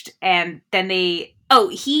engaged, and then they...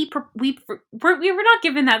 we were not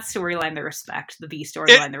given that storyline the respect, the B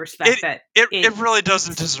storyline the respect that it really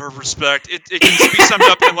doesn't deserve respect. It can be summed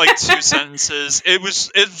up in like 2 sentences. It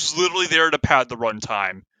was literally there to pad the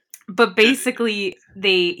runtime. But basically,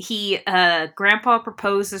 Grandpa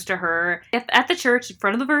proposes to her at the church in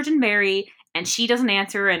front of the Virgin Mary, and she doesn't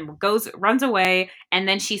answer and runs away. And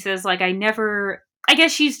then she says, like, I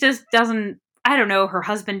guess she just doesn't. I don't know. Her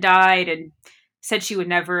husband died and said she would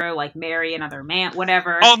never like marry another man,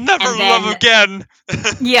 whatever. I'll never love again.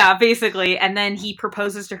 Yeah, basically. And then he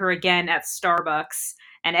proposes to her again at Starbucks,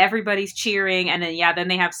 and everybody's cheering. And then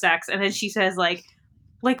they have sex. And then she says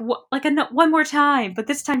one more time, but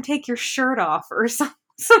this time take your shirt off or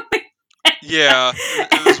something. Yeah,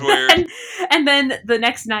 it was weird. And then the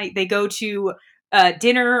next night they go to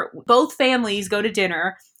dinner. Both families go to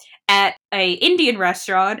dinner at a Indian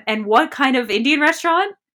restaurant. And what kind of Indian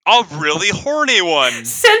restaurant? A really horny one.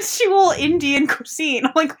 Sensual Indian cuisine.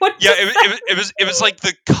 Like, what? Yeah, it was like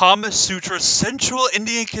the Kama Sutra sensual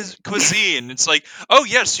Indian cuisine. It's like, oh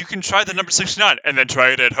yes, you can try the number 69 and then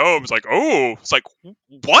try it at home. It's like, oh, it's like,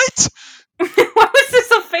 what? Why was this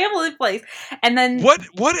a family place? And then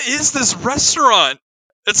what is this restaurant?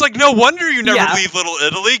 It's like, no wonder you never leave Little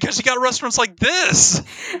Italy, because you got restaurants like this.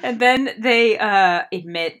 And then they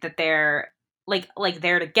admit that they're like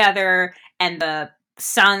they're together, and the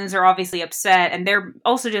sons are obviously upset, and they're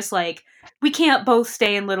also just like, we can't both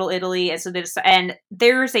stay in Little Italy. And so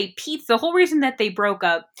there's a pizza. The whole reason that they broke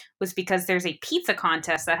up was because there's a pizza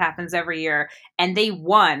contest that happens every year, and they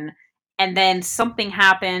won. And then something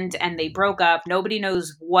happened, and they broke up. Nobody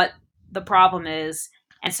knows what the problem is.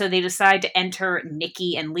 And so they decide to enter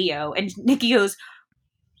Nikki and Leo. And Nikki goes,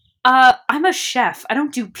 I'm a chef. I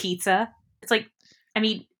don't do pizza. It's like, I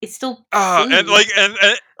mean, it's still food.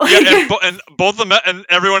 And both of them and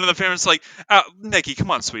everyone in the family is like, Nikki,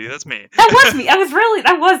 come on, sweetie, that's me. That was me.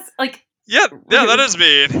 That was like, yeah, that is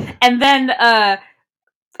me. And then,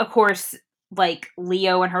 of course, like,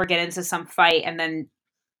 Leo and her get into some fight, and then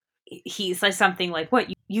he says something like, what,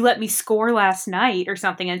 you let me score last night or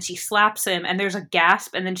something, and she slaps him, and there's a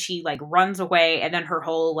gasp, and then she like runs away, and then her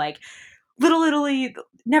whole like, Little Italy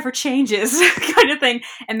never changes kind of thing.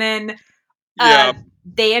 And then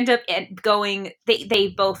they end up going,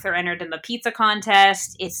 they both are entered in the pizza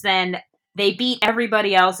contest. It's then they beat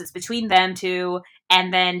everybody else. It's between them two.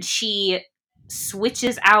 And then she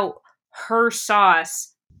switches out her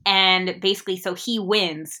sauce. And basically, so he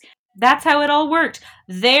wins. That's how it all worked.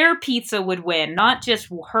 Their pizza would win, not just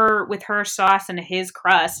her with her sauce and his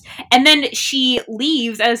crust. And then she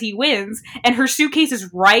leaves as he wins, and her suitcase is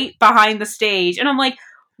right behind the stage. And I'm like,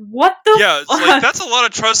 what the Yeah, it's fuck? like that's a lot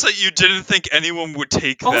of trust that you didn't think anyone would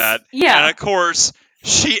take Also, that. yeah. And of course,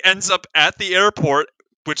 she ends up at the airport,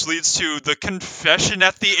 which leads to the confession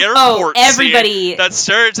at the airport. Oh, everybody. Scene. That's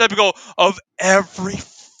stereotypical of every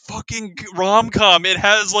fucking rom-com. It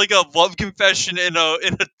has like a love confession in a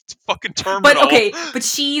fucking terminal. But okay, but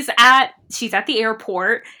she's at the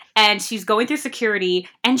airport and she's going through security,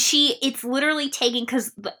 and it's literally taking,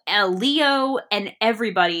 because Leo and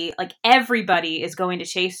everybody is going to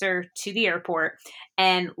chase her to the airport,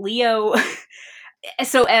 and Leo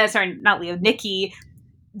sorry, not Leo, Nikki.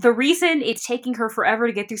 The reason it's taking her forever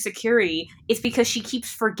to get through security is because she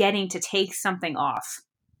keeps forgetting to take something off.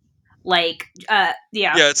 Like, yeah.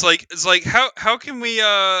 Yeah, it's like how can we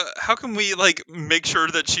like make sure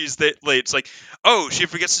that she's late? It's like, oh, she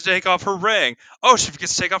forgets to take off her ring. Oh, she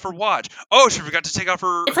forgets to take off her watch. Oh, she forgot to take off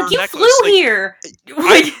her. It's her like, you necklace. flew here.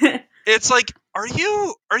 It's like, are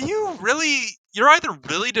you really? You're either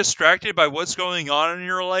really distracted by what's going on in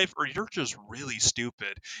your life, or you're just really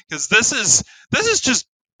stupid. Because this is just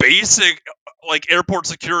basic like airport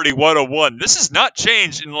security 101. This has not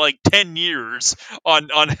changed in like 10 years on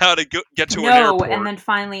how to get to an airport. And then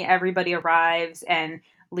finally everybody arrives, and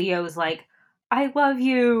Leo's like, I love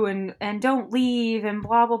you, and don't leave, and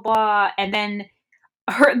blah blah blah. And then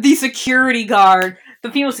the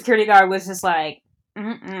female security guard was just like,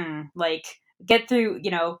 like, get through,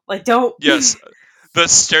 like, don't. Yes. The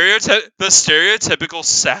stereotypical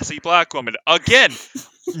sassy black woman. Again, yes.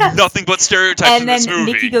 Nothing but stereotypes in this movie. And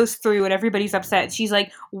then Nikki goes through, and everybody's upset. She's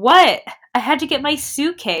like, what? I had to get my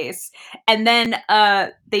suitcase. And then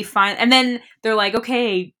and then they're like,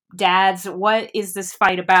 okay, dads, what is this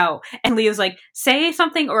fight about? And Leo's like, say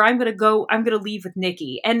something or I'm gonna leave with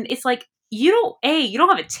Nikki. And it's like, you don't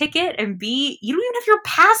have a ticket, and B, you don't even have your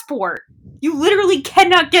passport. You literally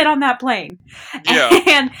cannot get on that plane. Yeah.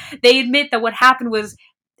 And they admit that what happened was,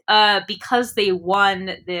 because they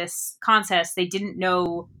won this contest, they didn't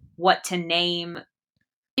know what to name.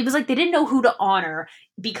 It was like they didn't know who to honor,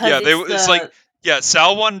 because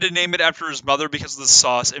Sal wanted to name it after his mother because of the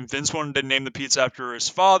sauce, and Vince wanted to name the pizza after his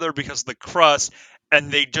father because of the crust, and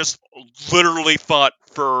they just literally fought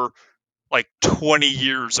for like 20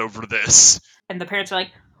 years over this. And the parents are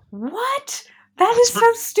like, what? That is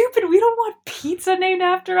so stupid. We don't want pizza named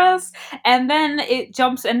after us. And then it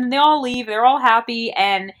jumps, and then they all leave. They're all happy.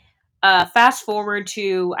 And fast forward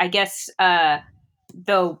to, I guess, the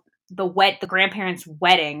grandparents'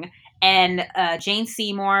 wedding. And Jane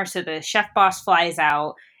Seymour, so the chef boss, flies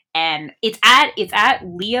out. And it's at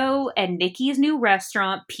Leo and Nikki's new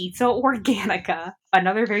restaurant, Pizza Organica.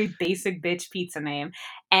 Another very basic bitch pizza name.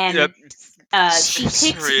 And she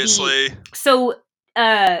picks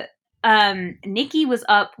Nikki was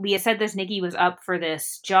up. We had said this. Nikki was up for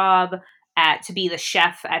this job to be the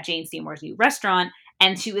chef at Jane Seymour's new restaurant,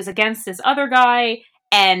 and she was against this other guy.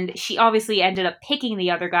 And she obviously ended up picking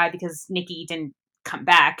the other guy because Nikki didn't come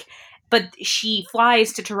back. But she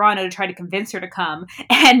flies to Toronto to try to convince her to come,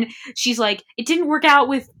 and she's like, "It didn't work out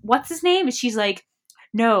with what's his name?" And she's like,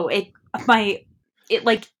 "No,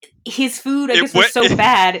 his food, I guess, was so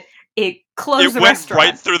bad." It closed the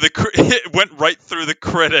restaurant. It went right through the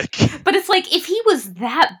critic. But it's like, if he was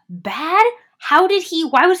that bad,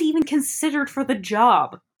 why was he even considered for the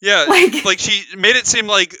job? Yeah, like she made it seem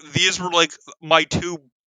like these were like my two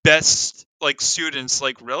best like students.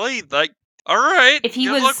 Like, really? Like, all right,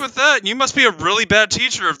 good luck with that. You must be a really bad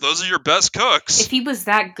teacher if those are your best cooks. If he was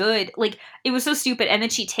that good, like, it was so stupid. And then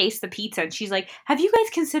she tastes the pizza, and she's like, have you guys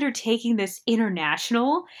considered taking this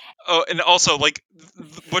international? Oh, and also, like,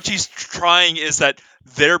 what she's trying is that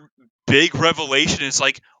their big revelation is,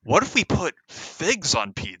 like, what if we put figs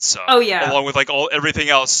on pizza? Oh, yeah. Along with, like, everything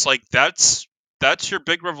else. Like, that's your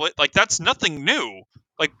big revelation. Like, that's nothing new.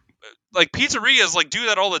 Like pizzerias, like, do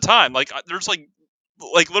that all the time. Like, there's, like,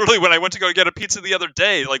 literally when I went to go get a pizza the other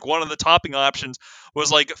day, like, one of the topping options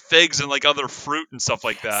was like figs and like other fruit and stuff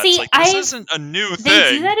like that. See, it's like, this isn't a new thing.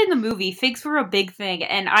 They do that in the movie. Figs were a big thing,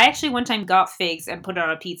 and I actually one time got figs and put it on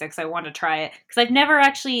a pizza because I wanted to try it. Because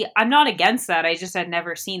I'm not against that. I just had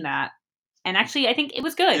never seen that, and actually I think it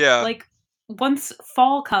was good. Yeah. Like, once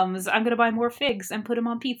fall comes, I'm gonna buy more figs and put them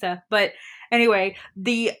on pizza. But anyway,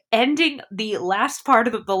 the last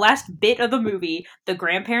bit of the movie, the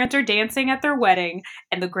grandparents are dancing at their wedding,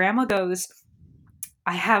 and the grandma goes,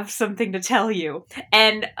 I have something to tell you.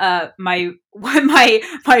 And my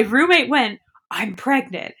roommate went, I'm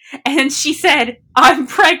pregnant. And she said, I'm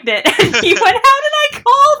pregnant. And he went, how did I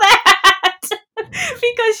call that?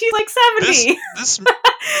 Because she's like 70. This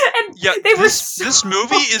And they were so... this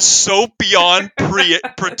movie is so beyond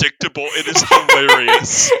predictable. It is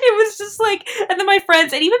hilarious. It was just like, and then my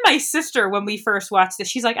friends and even my sister, when we first watched this,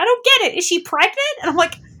 she's like, I don't get it. Is she pregnant? And I'm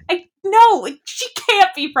like, no, she can't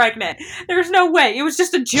be pregnant. There's no way. It was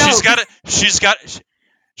just a joke. She's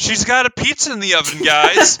got a pizza in the oven,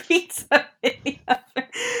 guys. Pizza in the oven.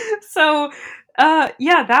 So,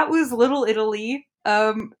 yeah, that was Little Italy.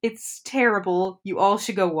 It's terrible. You all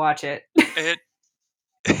should go watch it. It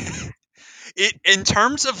in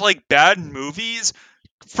terms of like bad movies,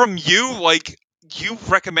 from you, like you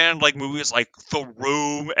recommend like movies like The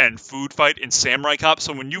Room and Food Fight and Samurai Cop.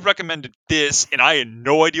 So when you recommended this and I had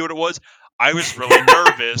no idea what it was, I was really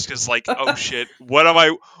nervous because like, oh shit, what am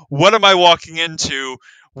I walking into?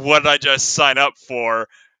 What did I just sign up for?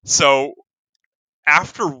 So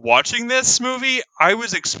after watching this movie, I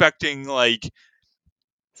was expecting like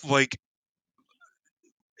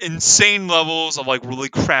insane levels of like really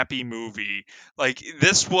crappy movie. Like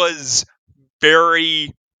this was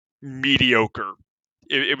very mediocre.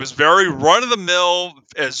 It was very run of the mill,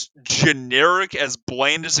 as generic, as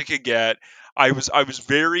bland as it could get. I was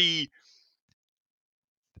very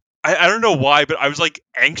I don't know why, but I was like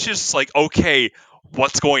anxious, like, okay,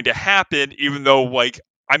 what's going to happen? Even though like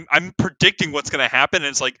I'm predicting what's going to happen, and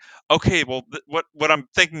it's like, okay, well, what I'm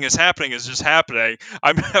thinking is happening is just happening.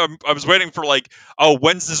 I was waiting for like, oh,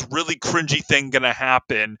 when's this really cringy thing going to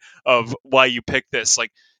happen? Of why you picked this?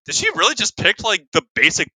 Like, did she really just pick like the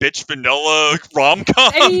basic bitch vanilla rom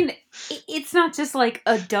com? I mean, it's not just like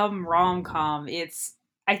a dumb rom com.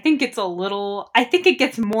 I think it's a little. I think it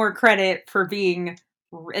gets more credit for being.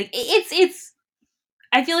 It's.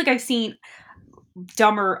 I feel like I've seen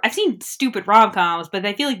stupid rom-coms, but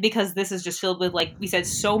I feel like because this is just filled with, like we said,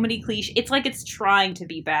 so many cliches, it's like it's trying to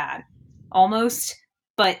be bad almost,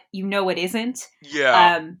 but it isn't.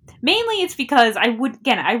 Yeah. Mainly it's because I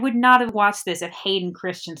would not have watched this if Hayden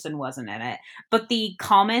Christensen wasn't in it. But the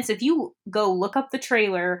comments, if you go look up the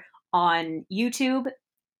trailer on YouTube,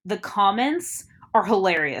 the comments are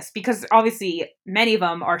hilarious because obviously many of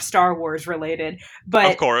them are Star Wars related,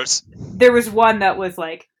 but Of course. there was one that was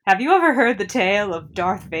like, have you ever heard the tale of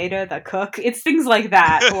Darth Vader the cook? It's things like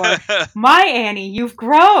that. Or, my Annie, you've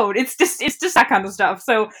grown. It's just that kind of stuff.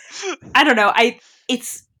 So, I don't know.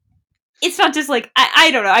 It's not just like, I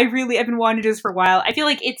don't know. I've been wanting to do this for a while. I feel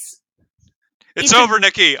like it's over,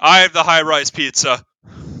 Nikki. I have the high-rise pizza.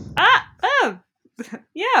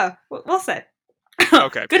 Yeah. Well said.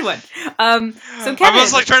 Okay. Good one. So Kevin, I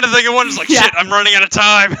was like trying to think of one. It's like, shit, I'm running out of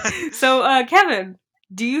time. So, Kevin,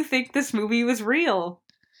 do you think this movie was real?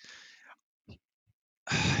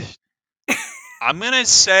 I'm gonna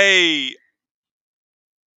say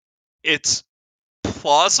it's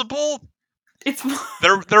plausible. It's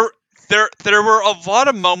there were a lot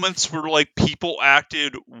of moments where like people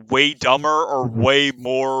acted way dumber or way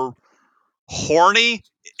more horny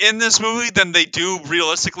in this movie than they do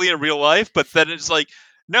realistically in real life, but then it's like,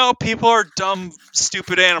 no, people are dumb,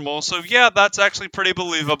 stupid animals. So yeah, that's actually pretty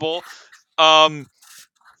believable. The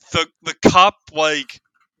cop like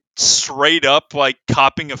straight up like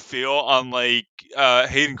copping a feel on like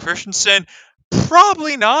Hayden Christensen,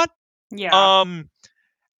 probably not. Yeah.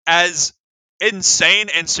 As insane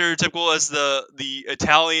and stereotypical as the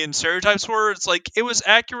Italian stereotypes were, it's like it was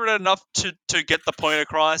accurate enough to get the point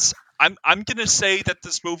across. I'm gonna say that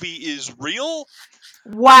this movie is real.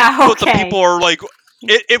 Wow. But the people are like,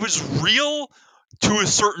 it was real to a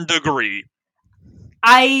certain degree.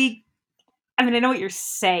 I mean, I know what you're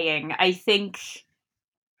saying. I think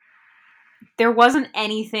there wasn't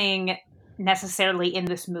anything necessarily in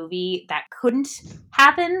this movie that couldn't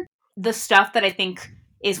happen. The stuff that I think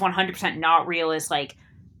is 100% not real is like,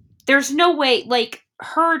 there's no way, like,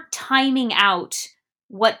 her timing out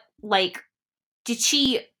what, like, did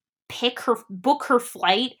she book her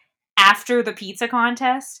flight after the pizza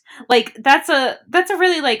contest? Like, that's a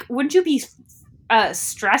really, like, wouldn't you be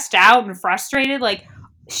stressed out and frustrated? Like,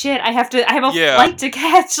 shit, I have a flight to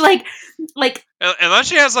catch. Like unless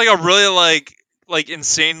she has like a really like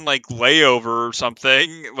insane like layover or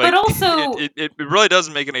something. Like, but also it really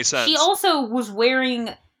doesn't make any sense. She also was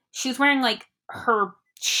wearing like her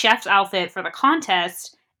chef's outfit for the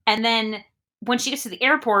contest, and then when she gets to the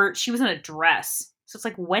airport, she was in a dress. So it's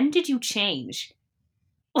like, when did you change?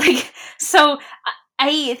 Like, so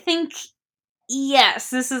I think, yes,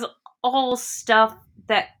 this is all stuff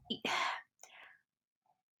that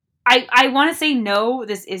I want to say no,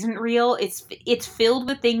 this isn't real. It's filled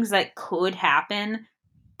with things that could happen,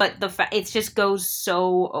 but it just goes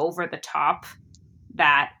so over the top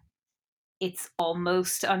that it's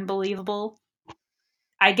almost unbelievable.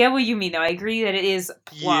 I get what you mean, though. I agree that it is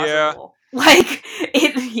Yeah, plausible. Like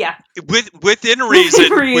it, yeah, within within reason,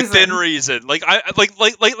 within reason. reason. Like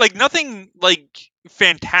like nothing like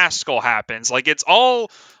fantastical happens. Like it's all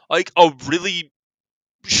like a really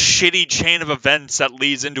shitty chain of events that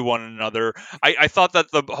leads into one another. I thought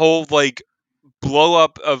that the whole like blow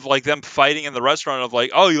up of like them fighting in the restaurant of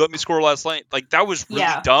like, oh, you let me score last night, like that was really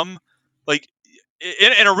Yeah. dumb. Like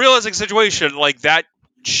in a realistic situation, like that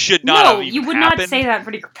should not have No, even you would not say happened. that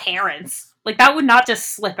for your parents. Like that would not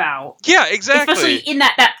just slip out, Yeah, especially exactly. in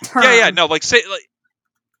that Yeah, term. no, like say like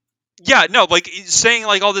yeah, no, like saying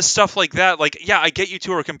like all this stuff like that, like yeah, I get you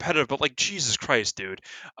two are competitive, but like Jesus Christ, dude.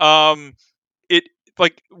 Um it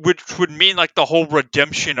like which would mean like the whole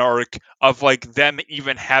redemption arc of like them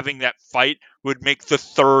even having that fight would make the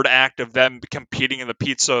third act of them competing in the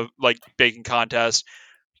pizza like baking contest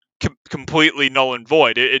completely null and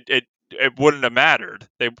void. It wouldn't have mattered.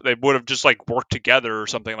 They would have just like worked together or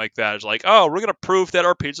something like that. It's like, oh, we're gonna prove that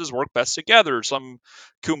our pizzas work best together. Some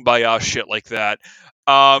kumbaya shit like that.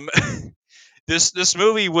 Um, this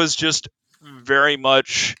movie was just very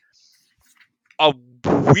much a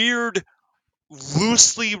weird,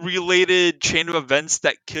 loosely related chain of events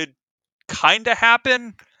that could kind of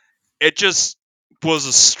happen. It just was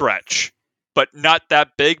a stretch, but not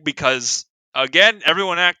that big because again,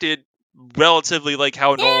 everyone acted relatively like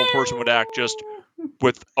how a normal person would act, just Yeah.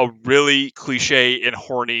 with a really cliche and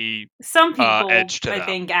horny Some people, edge to I them.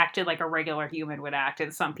 think, acted like a regular human would act,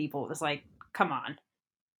 and some people it was like, come on.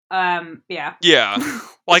 Yeah. Yeah,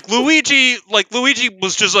 like Luigi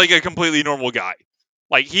was just like a completely normal guy.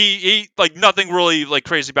 Like he like nothing really like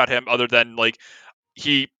crazy about him other than like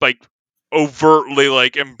he like overtly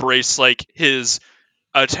like embraced like his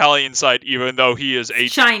Italian side, even though he is a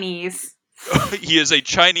Chinese. he is a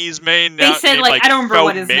Chinese man They now said, named like, I like don't remember Fao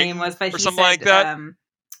what his name Ming was, but or he something like said, that.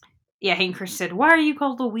 yeah, Hayden Christensen said, why are you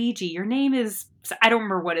called Luigi? Your name is, I don't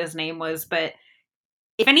remember what his name was, but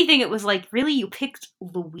if anything, it was like, really, you picked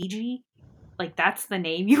Luigi? Like, that's the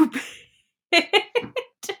name you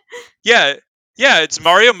picked? Yeah, yeah, it's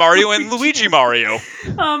Mario, and Luigi Luigi. Mario.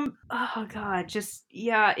 Oh god, just,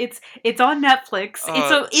 yeah, it's on Netflix.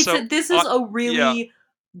 So yeah,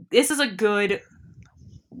 This is a good,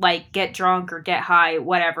 like, get drunk or get high,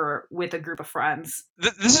 whatever, with a group of friends.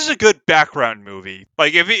 this is a good background movie.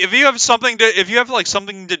 Like if you have something to if you have like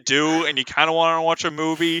something to do and you kind of want to watch a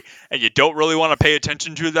movie and you don't really want to pay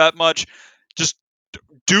attention to it that much, just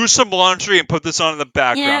do some laundry and put this on in the Yeah,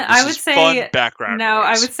 background. This I is would fun say background no.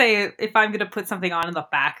 I noise. would say if I'm gonna put something on in the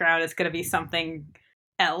background, it's gonna be something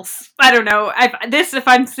else. I don't know. If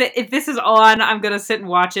this is on, I'm gonna sit and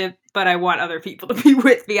watch it. But I want other people to be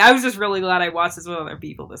with me. I was just really glad I watched this with other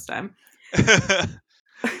people this time.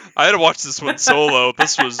 I had to watch this one solo.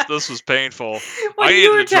 This was painful. I When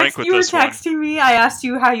needed a drink with you were this one. texting me, I asked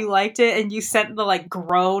you how you liked it, and you sent the like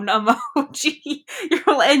groan emoji.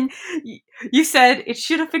 And you said it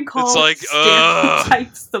should have been It's called like,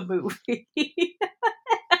 Stereotypes the movie.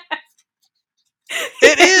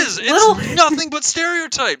 it is. It's Little nothing but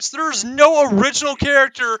stereotypes. There's no original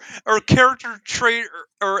character or character trait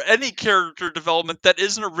or any character development that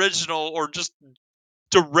isn't original or just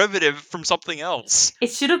derivative from something else.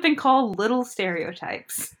 It should have been called Little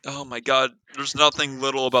Stereotypes. Oh my god, there's nothing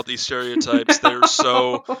little about these stereotypes. They're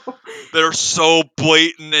so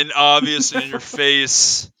blatant and obvious and in your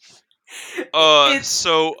face. It's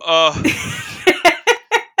So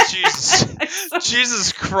Jesus,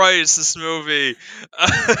 Jesus Christ, this movie.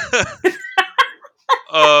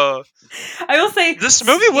 I will say This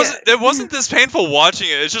movie yeah. wasn't this painful watching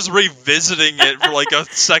it. It's just revisiting it for like a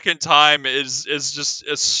second time is just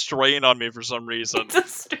a strain on me for some reason.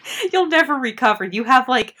 You'll never recover. You have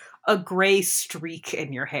like a gray streak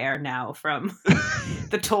in your hair now from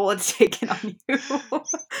the toll it's taken on you.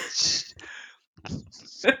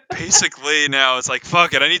 Basically, now it's like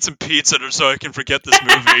fuck it. I need some pizza so I can forget this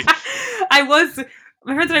movie.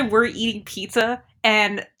 My friends and I were eating pizza,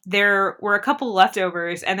 and there were a couple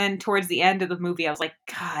leftovers. And then towards the end of the movie, I was like,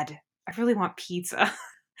 God, I really want pizza.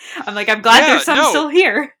 I'm like, I'm glad there's some still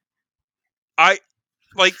here. I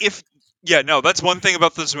like if yeah, no, that's one thing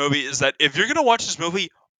about this movie is that if you're gonna watch this movie,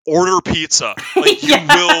 order pizza. Like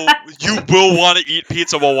you will want to eat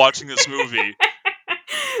pizza while watching this movie.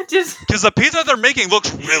 Just because the pizza they're making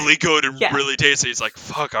looks really good and really tasty. It's like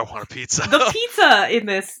fuck, I want a pizza. The pizza in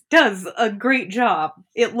this does a great job.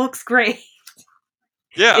 It looks great.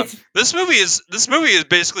 Yeah, this movie is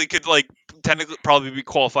basically could like technically probably be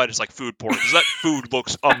qualified as like food porn because that food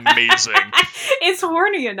looks amazing. It's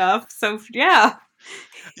horny enough, so yeah.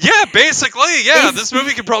 Yeah, basically, yeah. This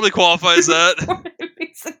movie could probably qualify as that.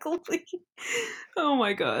 Basically. Oh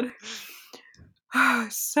my god.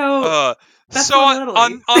 So that's so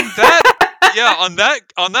on that, yeah,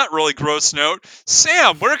 on that really gross note,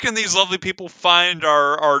 Sam, where can these lovely people find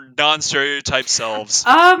our non-stereotype selves?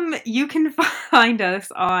 You can find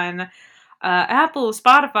us on Apple,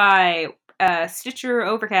 Spotify, Stitcher,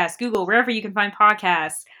 Overcast, Google, wherever you can find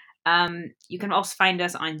podcasts. You can also find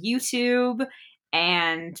us on YouTube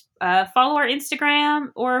and follow our Instagram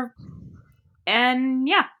and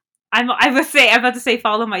yeah. I'm about to say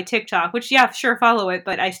follow my TikTok, which yeah, sure, follow it,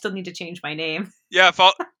 but I still need to change my name. Yeah,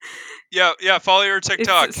 follow your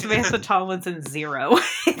TikTok. It's Samantha Tomlinson 0.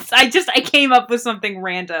 I came up with something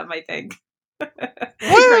random, I think.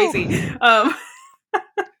 Crazy.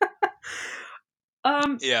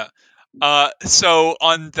 Yeah. So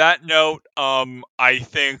on that note, I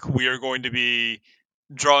think we are going to be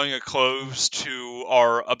drawing a close to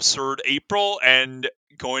our absurd April and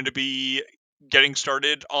going to be getting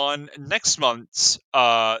started on next month's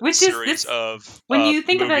series of when you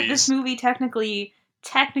think movies. of it, this movie technically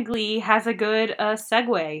has a good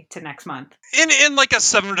segue to next month. In like a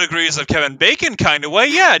 7 Degrees of Kevin Bacon kind of way.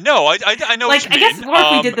 Yeah, no, I know what you mean. I guess if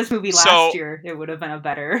we did this movie last year, it would have been a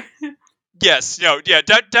better... Yes,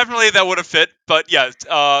 definitely that would have fit, but yeah,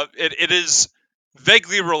 it is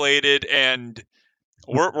vaguely related, and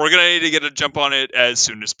we're gonna need to get a jump on it as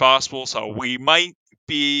soon as possible. So we might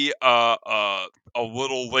be a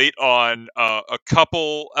little late on a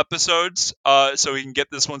couple episodes, so we can get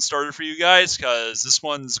this one started for you guys, because this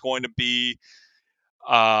one's going to be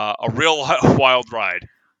a real wild ride.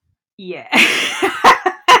 Yeah.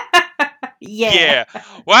 Yeah.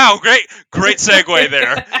 Wow, great segue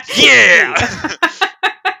there. Yeah.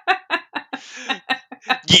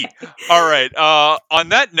 Yeah. All right. On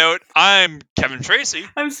that note, I'm Kevin Tracy.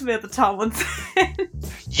 I'm Samantha Tomlinson.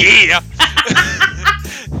 Yeah.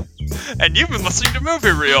 And you've been listening to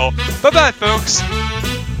Movie Reel. Bye-bye, folks.